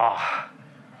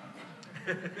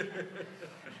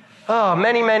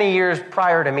 Many, many years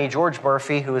prior to me, George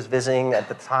Murphy, who was visiting at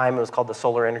the time, it was called the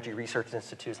Solar Energy Research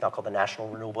Institute, it's now called the National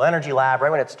Renewable Energy Lab,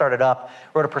 right when it started up,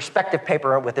 wrote a perspective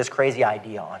paper with this crazy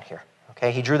idea on here.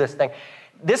 Okay, he drew this thing.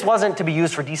 This wasn't to be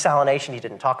used for desalination. He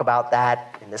didn't talk about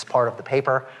that in this part of the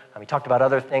paper. He talked about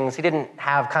other things. He didn't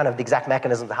have kind of the exact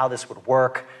mechanisms of how this would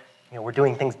work. You know, we're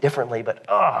doing things differently, but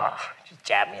just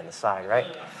jabbed me in the side, right?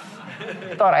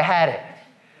 Thought I had it.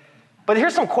 But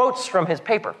here's some quotes from his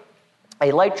paper.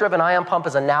 A light-driven ion pump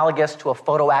is analogous to a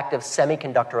photoactive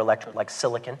semiconductor electrode like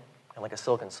silicon, like a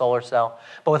silicon solar cell,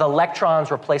 but with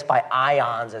electrons replaced by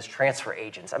ions as transfer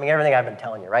agents. I mean, everything I've been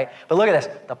telling you, right? But look at this.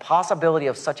 The possibility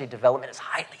of such a development is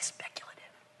highly speculative.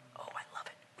 Oh, I love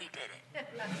it. We did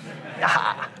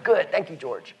it. Good. Thank you,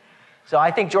 George. So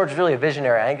I think George is really a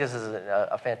visionary. I think this is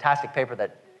a fantastic paper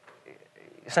that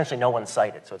essentially no one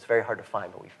cited, so it's very hard to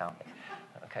find, but we found it.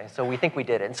 Okay, so we think we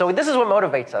did it. And so this is what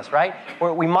motivates us, right?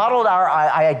 We modeled our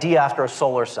idea after a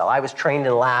solar cell. I was trained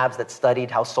in labs that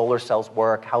studied how solar cells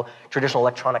work, how traditional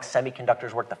electronic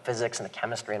semiconductors work, the physics and the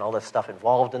chemistry and all this stuff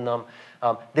involved in them.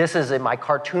 This is my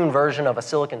cartoon version of a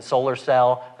silicon solar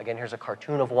cell. Again, here's a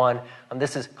cartoon of one.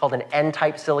 This is called an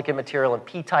N-type silicon material and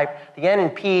P-type. The N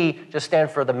and P just stand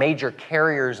for the major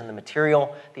carriers in the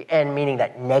material. The N meaning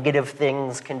that negative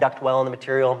things conduct well in the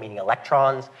material, meaning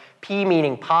electrons. P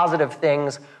meaning positive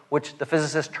things, which the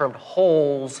physicists termed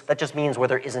holes. That just means where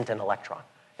there isn't an electron,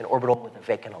 an orbital with a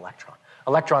vacant electron.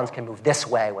 Electrons can move this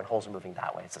way when holes are moving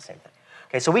that way. It's the same thing.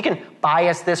 Okay, so we can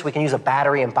bias this. We can use a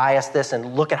battery and bias this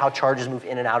and look at how charges move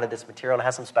in and out of this material, and it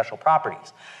has some special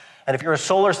properties. And if you're a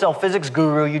solar cell physics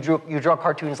guru, you draw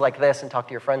cartoons like this and talk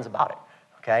to your friends about it,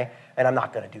 okay? And I'm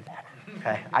not going to do that,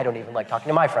 okay? I don't even like talking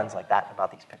to my friends like that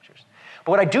about these pictures.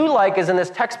 But what I do like is in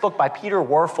this textbook by Peter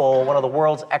Werfel, one of the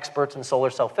world's experts in solar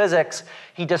cell physics,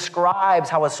 he describes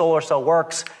how a solar cell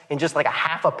works in just like a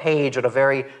half a page at a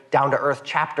very down-to-earth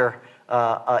chapter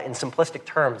in simplistic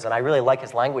terms, and I really like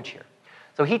his language here.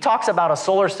 So he talks about a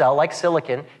solar cell, like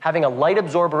silicon, having a light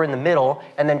absorber in the middle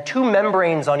and then two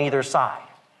membranes on either side.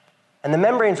 And the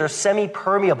membranes are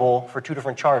semi-permeable for two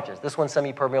different charges. This one's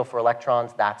semi-permeable for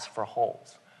electrons, that's for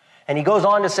holes. And he goes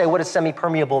on to say, what does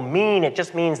semi-permeable mean? It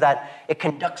just means that it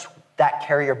conducts that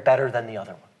carrier better than the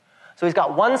other one. So he's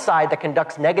got one side that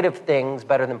conducts negative things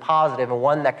better than positive and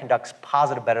one that conducts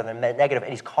positive better than negative,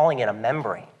 and he's calling it a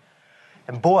membrane.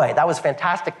 And boy, that was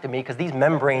fantastic to me because these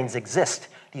membranes exist.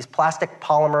 These plastic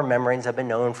polymer membranes have been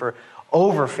known for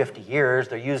over 50 years.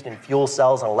 They're used in fuel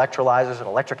cells and electrolyzers and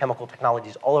electrochemical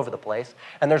technologies all over the place.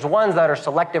 And there's ones that are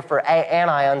selective for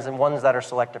anions and ones that are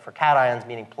selective for cations,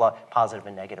 meaning positive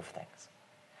and negative things.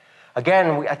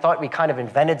 Again, I thought we kind of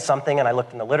invented something, and I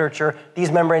looked in the literature. These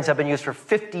membranes have been used for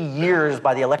 50 years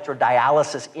by the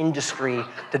electrodialysis industry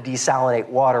to desalinate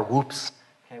water. Whoops.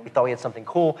 Okay, we thought we had something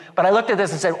cool. But I looked at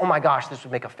this and said, oh my gosh, this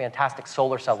would make a fantastic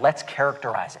solar cell. Let's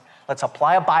characterize it. Let's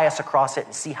apply a bias across it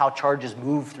and see how charges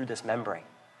move through this membrane.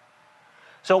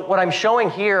 So what I'm showing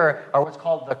here are what's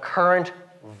called the current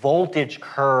voltage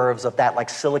curves of that like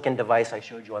silicon device I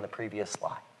showed you on the previous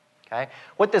slide. Okay?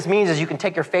 What this means is you can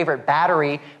take your favorite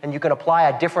battery and you can apply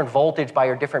a different voltage by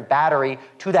your different battery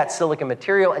to that silicon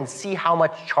material and see how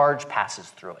much charge passes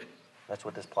through it. That's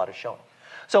what this plot is showing.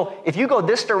 So if you go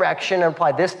this direction and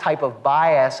apply this type of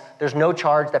bias, there's no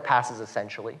charge that passes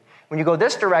essentially. When you go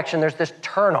this direction, there's this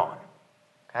turn on.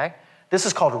 Okay? This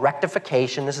is called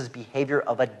rectification. This is behavior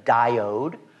of a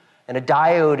diode. And a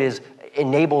diode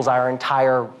enables our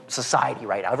entire society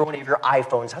right now. Every one of your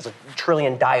iPhones has 1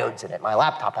 trillion diodes in it. My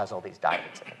laptop has all these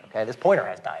diodes in it. Okay? This pointer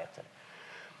has diodes in it.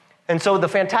 And so the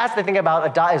fantastic thing about a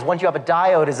diode is once you have a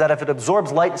diode is that if it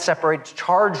absorbs light and separates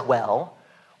charge well,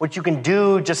 what you can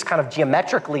do just kind of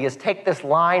geometrically is take this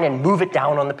line and move it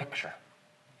down on the picture.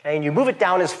 Okay? And you move it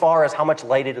down as far as how much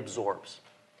light it absorbs.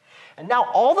 And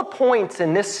now all the points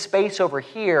in this space over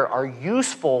here are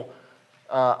useful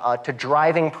to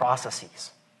driving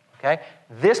processes. Okay?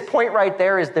 This point right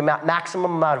there is the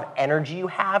maximum amount of energy you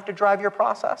have to drive your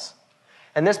process.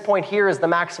 And this point here is the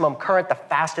maximum current, the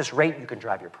fastest rate you can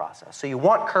drive your process. So you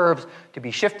want curves to be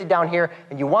shifted down here,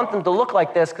 and you want them to look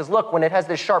like this, because look, when it has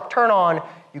this sharp turn on,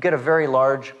 you get a very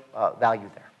large value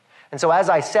there. And so as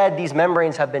I said, these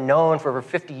membranes have been known for over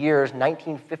 50 years.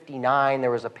 1959,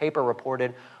 there was a paper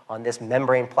reported on this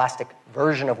membrane plastic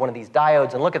version of one of these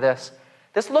diodes. And look at this.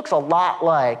 This looks a lot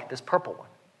like this purple one.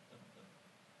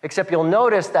 Except you'll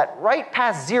notice that right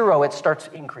past 0, it starts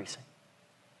increasing.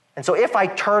 And so if I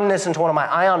turn this into one of my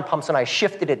ion pumps and I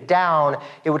shifted it down,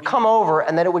 it would come over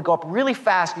and then it would go up really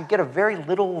fast. You'd get a very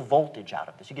little voltage out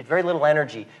of this. You get very little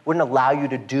energy. It wouldn't allow you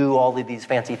to do all of these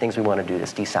fancy things we want to do,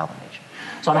 this desalination.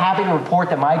 So I'm happy to report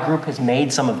that my group has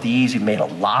made some of these. We've made a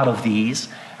lot of these.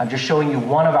 I'm just showing you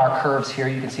one of our curves here.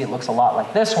 You can see it looks a lot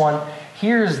like this one.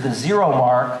 Here's the 0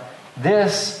 mark.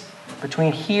 This,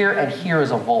 between here and here,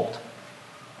 is a volt.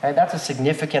 Okay, that's a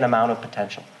significant amount of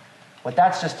potential. What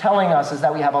that's just telling us is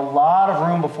that we have a lot of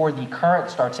room before the current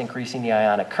starts increasing, the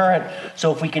ionic current.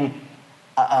 So if we can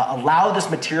allow this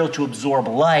material to absorb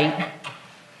light,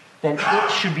 then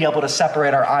it should be able to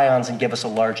separate our ions and give us a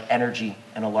large energy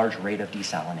and a large rate of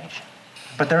desalination.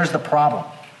 But there's the problem.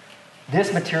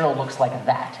 This material looks like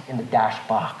that in the dashed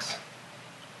box.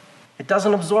 It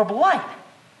doesn't absorb light.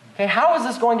 Okay, how is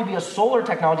this going to be a solar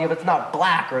technology if it's not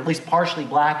black, or at least partially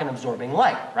black and absorbing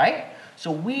light, right?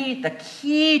 So the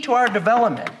key to our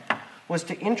development was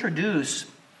to introduce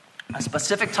a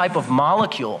specific type of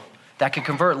molecule that could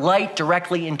convert light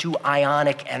directly into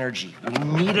ionic energy. We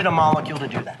needed a molecule to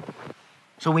do that.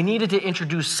 So we needed to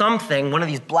introduce something, one of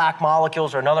these black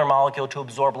molecules or another molecule, to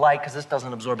absorb light, because this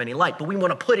doesn't absorb any light. But we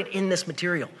want to put it in this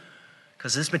material,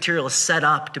 because this material is set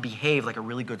up to behave like a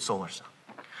really good solar cell.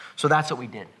 So that's what we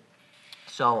did.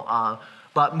 So,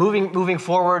 but moving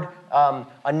forward,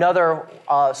 another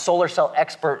solar cell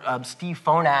expert, Steve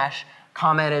Fonash,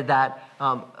 commented that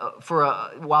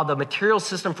while the material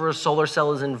system for a solar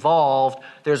cell is involved,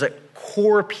 there's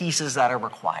core pieces that are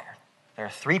required. There are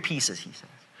 3 pieces, he says.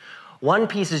 One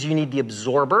piece is you need the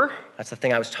absorber. That's the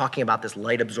thing I was talking about, this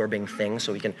light-absorbing thing,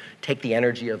 so we can take the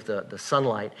energy of the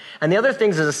sunlight. And the other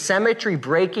things is a symmetry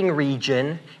breaking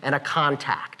region and a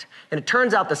contact. And it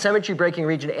turns out the symmetry breaking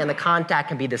region and the contact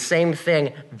can be the same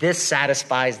thing. This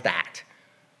satisfies that.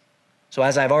 So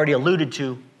as I've already alluded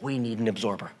to, we need an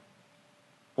absorber.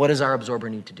 What does our absorber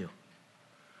need to do?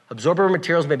 Absorber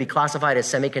materials may be classified as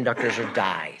semiconductors or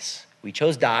dyes. We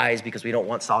chose dyes because we don't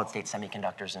want solid-state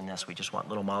semiconductors in this. We just want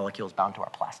little molecules bound to our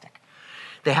plastic.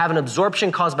 They have an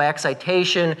absorption caused by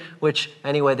excitation, which,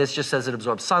 anyway, this just says it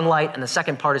absorbs sunlight. And the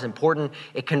second part is important.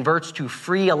 It converts to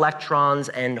free electrons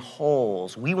and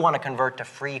holes. We want to convert to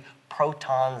free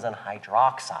protons and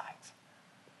hydroxides.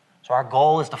 So our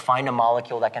goal is to find a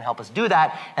molecule that can help us do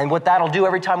that. And what that'll do,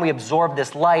 every time we absorb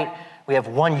this light, we have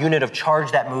 1 unit of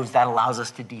charge that moves that allows us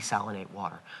to desalinate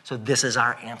water. So this is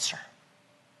our answer.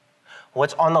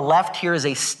 What's on the left here is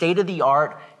a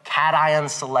state-of-the-art cation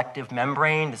selective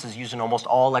membrane. This is used in almost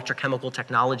all electrochemical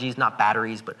technologies, not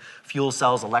batteries, but fuel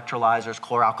cells, electrolyzers,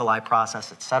 chlor-alkali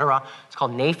process, etc. It's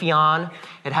called Nafion.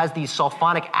 It has these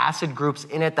sulfonic acid groups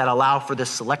in it that allow for this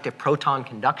selective proton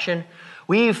conduction.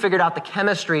 We figured out the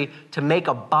chemistry to make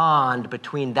a bond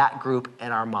between that group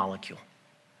and our molecule.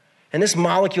 And this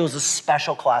molecule is a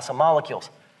special class of molecules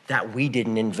that we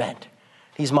didn't invent.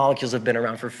 These molecules have been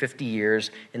around for 50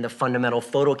 years in the fundamental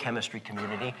photochemistry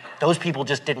community. Those people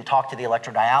just didn't talk to the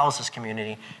electrodialysis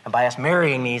community. And by us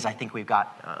marrying these, I think we've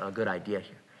got a good idea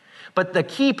here. But the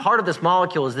key part of this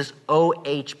molecule is this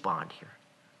OH bond here.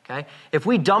 Okay? If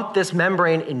we dump this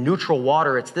membrane in neutral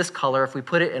water, it's this color. If we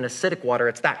put it in acidic water,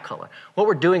 it's that color. What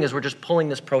we're doing is we're just pulling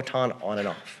this proton on and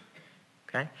off.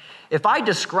 Okay? If I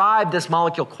describe this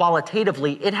molecule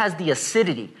qualitatively, it has the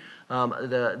acidity,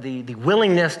 the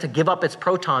willingness to give up its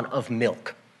proton of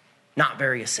milk. Not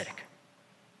very acidic.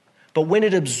 But when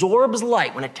it absorbs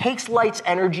light, when it takes light's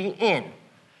energy in,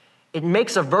 it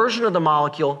makes a version of the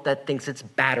molecule that thinks it's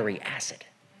battery acid.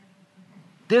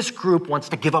 This group wants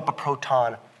to give up a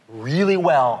proton really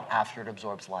well after it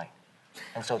absorbs light.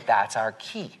 And so that's our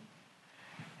key.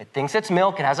 It thinks it's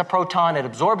milk, it has a proton, it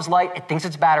absorbs light, it thinks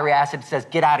it's battery acid, it says,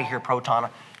 get out of here, proton.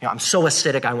 I'm so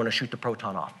acidic, I want to shoot the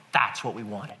proton off. That's what we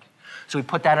wanted. So we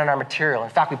put that in our material. In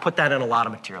fact, we put that in a lot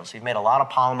of materials. We've made a lot of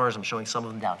polymers. I'm showing some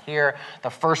of them down here. The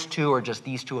first two are just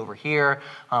these two over here.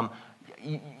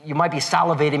 You might be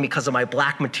salivating because of my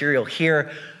black material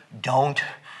here. Don't.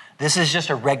 This is just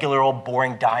a regular old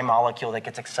boring dye molecule that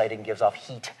gets excited and gives off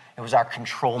heat. It was our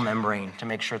control membrane to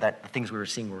make sure that the things we were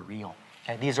seeing were real.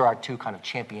 Okay? These are our two kind of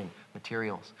champion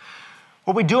materials.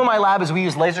 What we do in my lab is we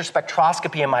use laser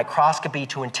spectroscopy and microscopy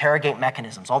to interrogate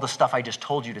mechanisms, all the stuff I just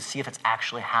told you, to see if it's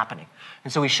actually happening.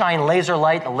 And so we shine laser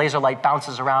light, the laser light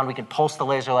bounces around, we can pulse the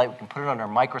laser light, we can put it under a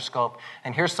microscope,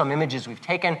 and here's some images we've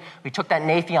taken. We took that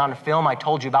Nafion film I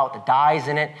told you about, with the dyes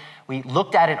in it, we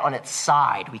looked at it on its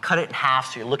side. We cut it in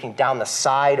half so you're looking down the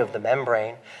side of the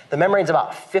membrane. The membrane's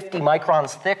about 50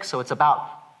 microns thick, so it's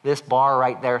about this bar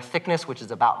right there, thickness, which is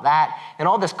about that. And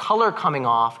all this color coming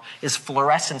off is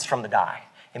fluorescence from the dye.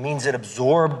 It means it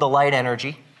absorbed the light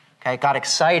energy, okay, it got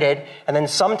excited, and then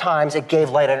sometimes it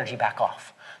gave light energy back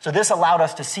off. So this allowed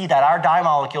us to see that our dye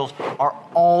molecules are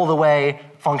all the way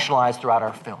functionalized throughout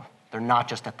our film. They're not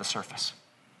just at the surface.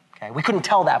 Okay? We couldn't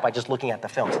tell that by just looking at the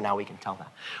film, so now we can tell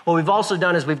that. What we've also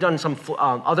done is we've done some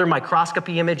other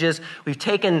microscopy images. We've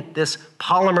taken this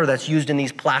polymer that's used in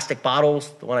these plastic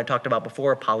bottles, the one I talked about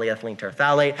before, polyethylene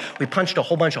terephthalate. We punched a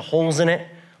whole bunch of holes in it,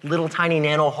 little tiny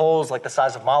nano holes like the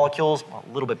size of molecules, well,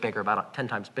 a little bit bigger, about 10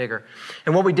 times bigger.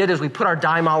 And what we did is we put our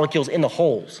dye molecules in the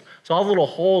holes. So all the little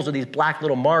holes are these black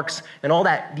little marks, and all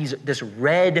that, this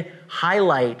red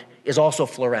highlight is also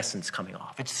fluorescence coming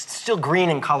off. It's still green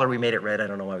in color. We made it red. I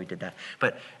don't know why we did that.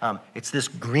 But it's this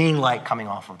green light coming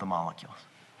off of the molecules.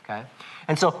 Okay?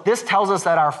 And so this tells us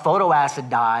that our photoacid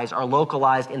dyes are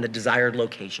localized in the desired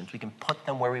locations. We can put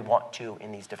them where we want to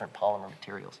in these different polymer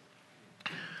materials.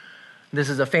 This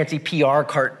is a fancy PR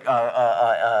cart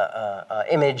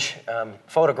image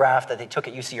photograph that they took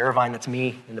at UC Irvine. That's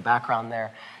me in the background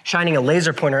there, shining a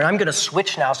laser pointer. And I'm going to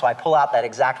switch now so I pull out that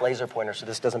exact laser pointer so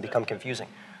this doesn't become confusing.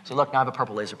 So look, now I have a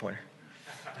purple laser pointer.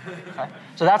 Okay?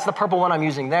 So that's the purple one I'm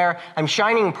using there. I'm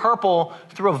shining purple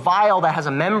through a vial that has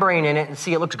a membrane in it, and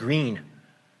see, it looks green.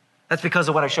 That's because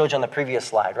of what I showed you on the previous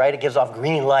slide, right? It gives off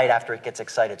green light after it gets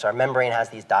excited. So our membrane has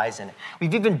these dyes in it.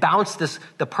 We've even bounced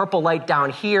the purple light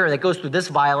down here, and it goes through this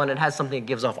vial, and it has something that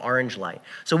gives off orange light.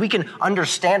 So we can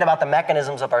understand about the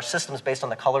mechanisms of our systems based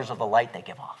on the colors of the light they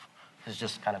give off. This is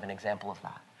just kind of an example of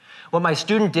that. What my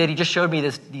student did, he just showed me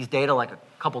these data like a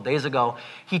couple days ago.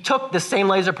 He took the same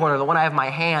laser pointer, the one I have in my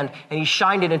hand, and he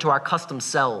shined it into our custom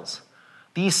cells.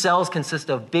 These cells consist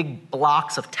of big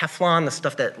blocks of Teflon, the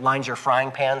stuff that lines your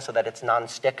frying pan so that it's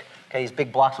non-stick. Okay, these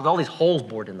big blocks with all these holes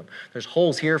bored in them. There's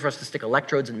holes here for us to stick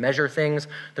electrodes and measure things.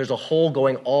 There's a hole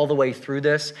going all the way through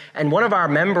this. And one of our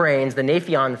membranes, the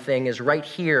Nafion thing, is right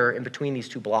here in between these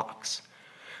two blocks.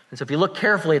 And so if you look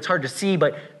carefully, it's hard to see,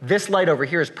 but this light over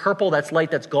here is purple. That's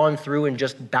light that's gone through and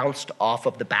just bounced off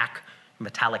of the back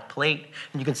metallic plate.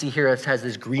 And you can see here it has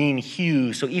this green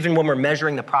hue. So even when we're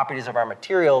measuring the properties of our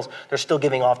materials, they're still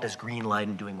giving off this green light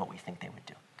and doing what we think they would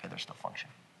do. Okay, they're still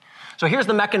functioning. So here's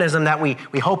the mechanism that we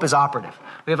hope is operative.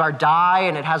 We have our dye,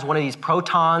 and it has one of these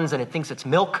protons, and it thinks it's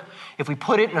milk. If we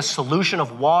put it in a solution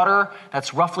of water,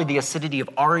 that's roughly the acidity of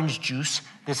orange juice,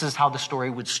 this is how the story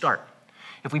would start.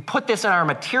 If we put this in our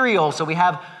material, so we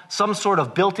have some sort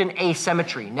of built-in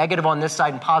asymmetry, negative on this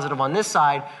side and positive on this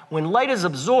side, when light is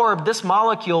absorbed, this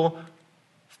molecule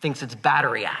thinks it's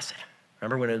battery acid.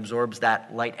 Remember when it absorbs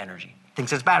that light energy?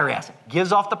 Thinks it's battery acid,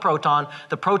 gives off the proton.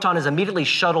 The proton is immediately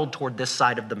shuttled toward this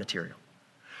side of the material.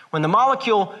 When the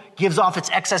molecule gives off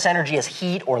its excess energy as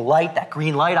heat or light, that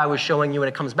green light I was showing you, when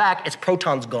it comes back, its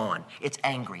proton's gone. It's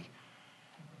angry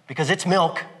because it's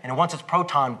milk and it wants its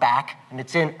proton back and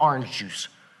it's in orange juice.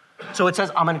 So it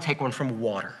says, I'm going to take one from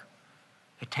water.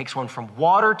 It takes one from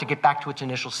water to get back to its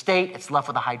initial state. It's left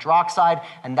with a hydroxide,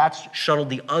 and that's shuttled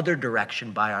the other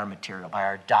direction by our material, by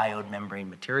our diode membrane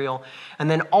material. And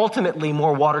then ultimately,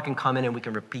 more water can come in, and we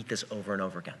can repeat this over and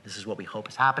over again. This is what we hope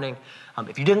is happening.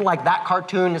 If you didn't like that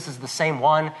cartoon, this is the same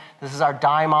one. This is our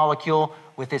dye molecule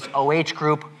with its OH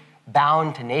group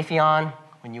bound to Nafion.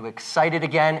 When you excite it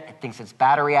again, it thinks it's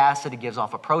battery acid. It gives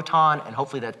off a proton, and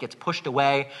hopefully that gets pushed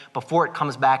away before it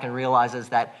comes back and realizes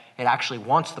that it actually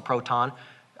wants the proton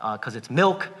because it's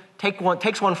milk. Takes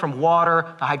one from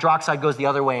water, the hydroxide goes the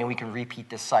other way, and we can repeat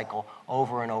this cycle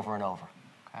over and over and over.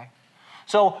 Okay?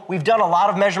 So we've done a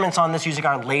lot of measurements on this using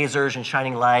our lasers and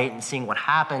shining light and seeing what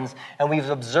happens, and we've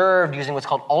observed using what's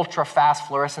called ultra-fast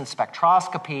fluorescence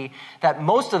spectroscopy that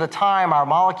most of the time our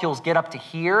molecules get up to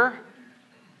here,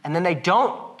 and then they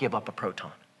don't give up a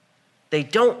proton. They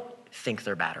don't think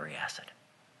they're battery acid.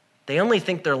 They only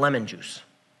think they're lemon juice.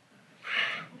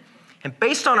 And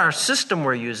based on our system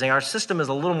we're using, our system is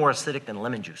a little more acidic than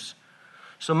lemon juice.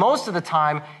 So most of the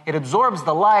time, it absorbs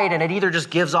the light and it either just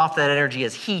gives off that energy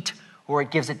as heat or it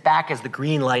gives it back as the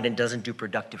green light and doesn't do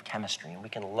productive chemistry. And we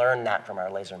can learn that from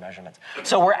our laser measurements.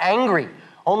 So we're angry.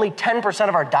 Only 10%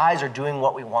 of our dyes are doing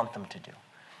what we want them to do.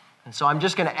 And so I'm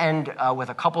just going to end with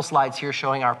a couple slides here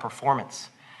showing our performance.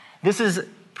 This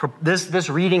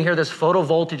reading here, this photo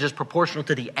voltage is proportional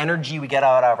to the energy we get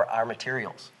out of our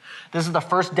materials. This is the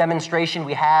first demonstration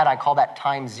we had. I call that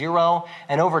time zero.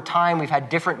 And over time, we've had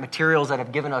different materials that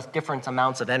have given us different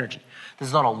amounts of energy. This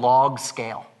is on a log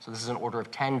scale. So this is an order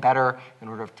of 10 better, an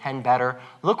order of 10 better.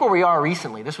 Look where we are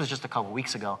recently. This was just a couple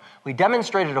weeks ago. We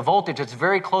demonstrated a voltage that's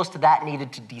very close to that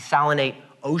needed to desalinate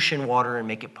ocean water and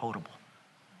make it potable.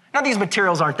 Now, these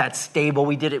materials aren't that stable.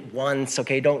 We did it once,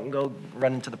 okay? Don't go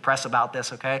run into the press about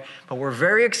this, okay? But we're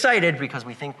very excited because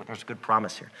we think there's good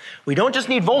promise here. We don't just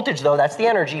need voltage, though. That's the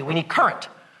energy. We need current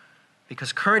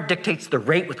because current dictates the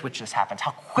rate with which this happens,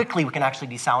 how quickly we can actually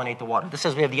desalinate the water. This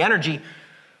says we have the energy.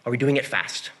 Are we doing it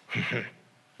fast?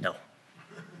 No.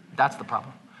 That's the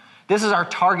problem. This is our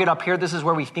target up here. This is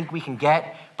where we think we can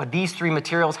get. But these three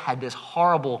materials had these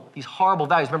horrible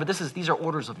values. Remember, these are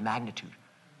orders of magnitude.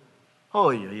 Oh,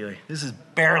 yeah, this is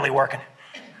barely working,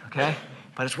 okay?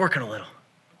 But it's working a little,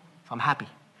 so I'm happy.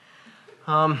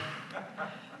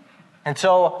 And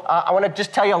so I want to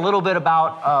just tell you a little bit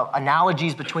about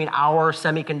analogies between our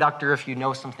semiconductor, if you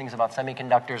know some things about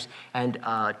semiconductors, and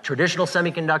traditional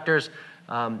semiconductors.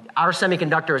 Our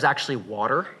semiconductor is actually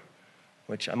water,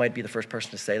 which I might be the first person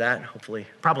to say that. Hopefully,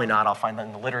 probably not. I'll find that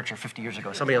in the literature 50 years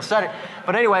ago. Somebody else said it.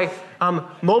 But anyway,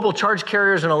 mobile charge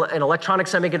carriers and electronic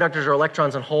semiconductors are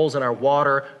electrons and holes in our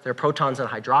water. They're protons and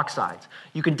hydroxides.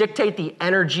 You can dictate the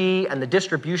energy and the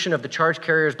distribution of the charge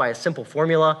carriers by a simple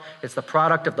formula. It's the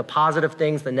product of the positive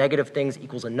things, the negative things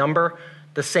equals a number.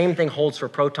 The same thing holds for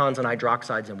protons and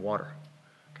hydroxides in water.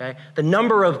 Okay? The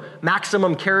number of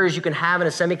maximum carriers you can have in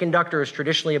a semiconductor is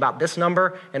traditionally about this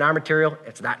number. In our material,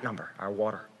 it's that number, our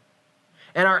water.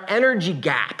 And our energy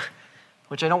gap,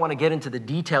 which I don't want to get into the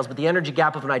details, but the energy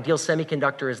gap of an ideal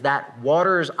semiconductor is that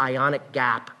water's ionic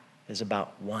gap is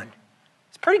about 1.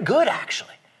 It's pretty good,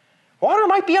 actually. Water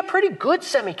might be a pretty good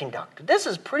semiconductor. This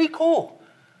is pretty cool.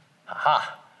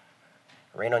 Aha.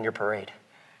 Rain on your parade.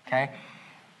 Okay?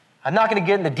 I'm not going to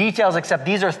get into details, except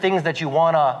these are things that you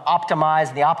want to optimize.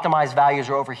 And the optimized values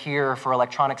are over here for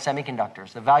electronic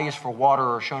semiconductors. The values for water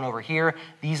are shown over here.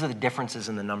 These are the differences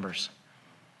in the numbers.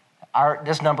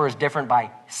 This number is different by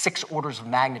 6 orders of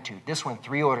magnitude. This one,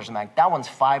 3 orders of magnitude. That one's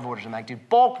 5 orders of magnitude.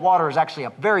 Bulk water is actually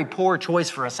a very poor choice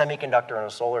for a semiconductor and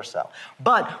a solar cell.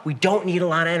 But we don't need a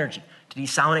lot of energy. To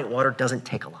desalinate water doesn't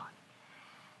take a lot.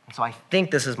 So I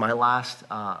think this is my last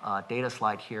data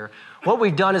slide here. What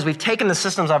we've done is we've taken the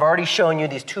systems I've already shown you,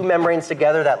 these 2 membranes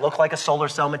together that look like a solar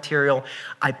cell material.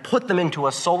 I put them into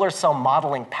a solar cell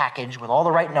modeling package with all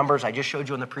the right numbers I just showed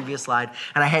you on the previous slide.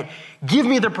 And I had, give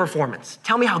me the performance.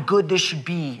 Tell me how good this should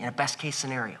be in a best case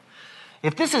scenario.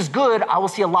 If this is good, I will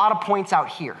see a lot of points out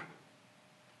here.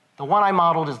 The one I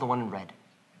modeled is the one in red.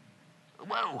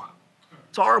 Whoa,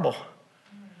 it's horrible.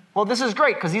 Well, this is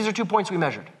great because these are 2 points we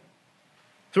measured.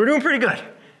 So we're doing pretty good.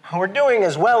 We're doing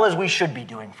as well as we should be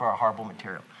doing for a horrible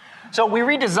material. So we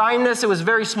redesigned this. It was a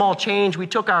very small change. We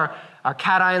took our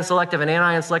cation selective and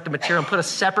anion selective material and put a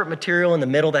separate material in the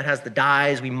middle that has the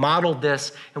dyes. We modeled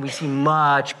this, and we see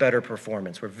much better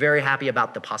performance. We're very happy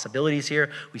about the possibilities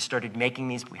here. We started making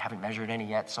these, but we haven't measured any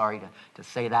yet. Sorry to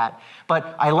say that.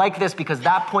 But I like this because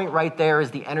that point right there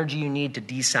is the energy you need to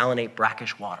desalinate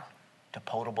brackish water to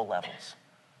potable levels.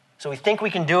 So we think we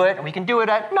can do it, and we can do it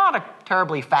at not a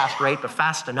terribly fast rate, but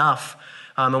fast enough.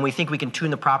 And we think we can tune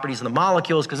the properties of the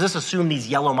molecules, because this assumed these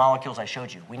yellow molecules I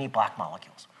showed you. We need black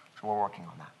molecules. So we're working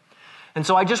on that. And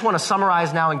so I just want to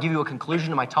summarize now and give you a conclusion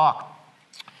to my talk.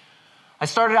 I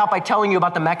started out by telling you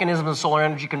about the mechanism of solar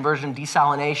energy conversion and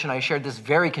desalination. I shared this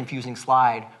very confusing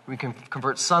slide where we can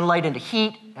convert sunlight into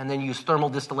heat and then use thermal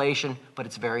distillation, but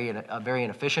it's very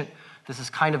inefficient. This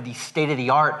is kind of the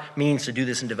state-of-the-art means to do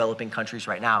this in developing countries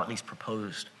right now, at least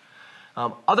proposed.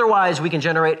 Otherwise, we can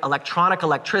generate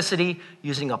electricity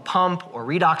using a pump or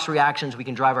redox reactions. We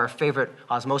can drive our favorite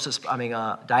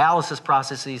dialysis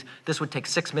processes. This would take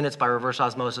 6 minutes by reverse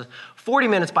osmosis, 40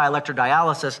 minutes by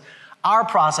electrodialysis. Our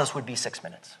process would be 6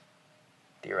 minutes,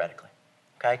 theoretically,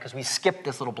 okay? Because we skip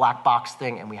this little black box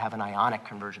thing and we have an ionic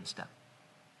conversion step.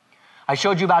 I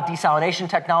showed you about desalination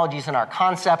technologies in our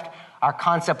concept. Our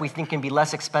concept, we think, can be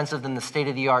less expensive than the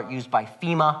state-of-the-art used by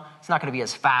FEMA. It's not going to be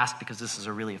as fast because this is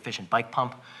a really efficient bike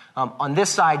pump. On this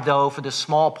side, though, for this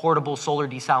small portable solar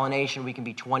desalination, we can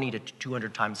be 20 to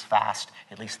 200 times fast,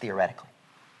 at least theoretically.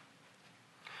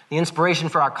 The inspiration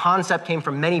for our concept came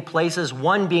from many places,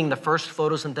 one being the first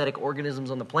photosynthetic organisms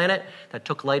on the planet that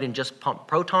took light and just pumped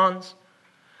protons.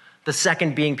 The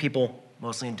second being people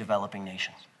mostly in developing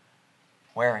nations,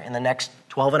 where in the next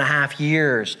 12 and a half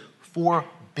years, 4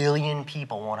 billion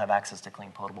people won't have access to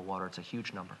clean potable water. It's a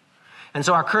huge number. And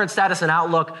so our current status and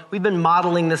outlook, we've been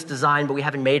modeling this design, but we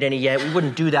haven't made any yet. We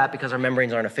wouldn't do that because our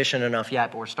membranes aren't efficient enough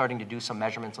yet, but we're starting to do some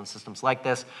measurements on systems like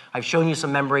this. I've shown you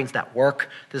some membranes that work.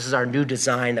 This is our new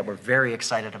design that we're very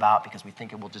excited about because we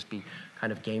think it will just be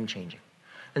kind of game-changing.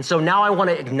 And so now I want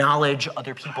to acknowledge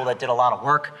other people that did a lot of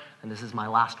work, and this is my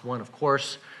last one, of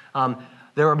course.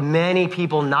 There are many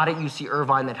people not at UC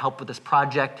Irvine that helped with this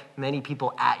project, many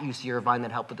people at UC Irvine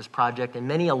that helped with this project, and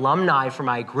many alumni from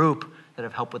my group that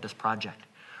have helped with this project.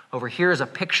 Over here is a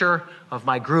picture of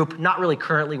my group. Not really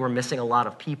currently, we're missing a lot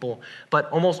of people,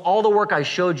 but almost all the work I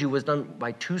showed you was done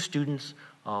by 2 students,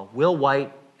 Will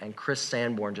White and Chris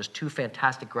Sanborn, just 2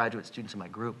 fantastic graduate students in my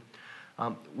group.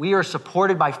 We are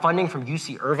supported by funding from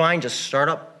UC Irvine, just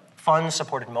startup funds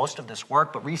supported most of this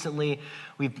work, but recently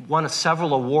we've won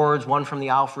several awards, one from the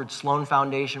Alfred Sloan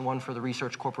Foundation, one for the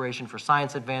Research Corporation for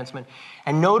Science Advancement,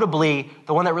 and notably,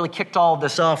 the one that really kicked all of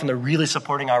this off and they're really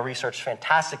supporting our research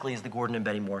fantastically is the Gordon and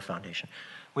Betty Moore Foundation.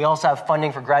 We also have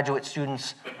funding for graduate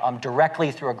students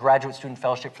directly through a graduate student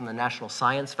fellowship from the National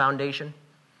Science Foundation.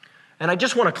 And I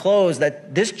just want to close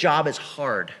that this job is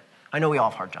hard. I know we all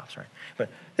have hard jobs, right? But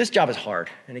this job is hard,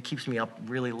 and it keeps me up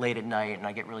really late at night, and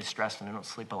I get really stressed, and I don't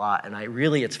sleep a lot. And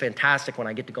it's fantastic when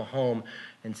I get to go home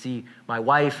and see my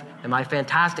wife and my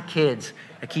fantastic kids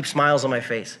that keep smiles on my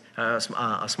face,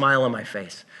 a smile on my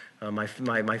face. My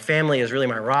family is really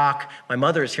my rock. My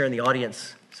mother is here in the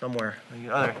audience somewhere.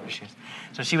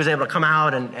 So she was able to come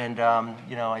out, and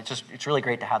it's really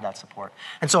great to have that support.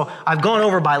 And so I've gone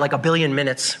over by like 1 billion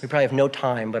minutes. We probably have no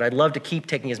time, but I'd love to keep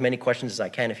taking as many questions as I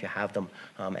can if you have them,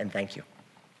 and thank you.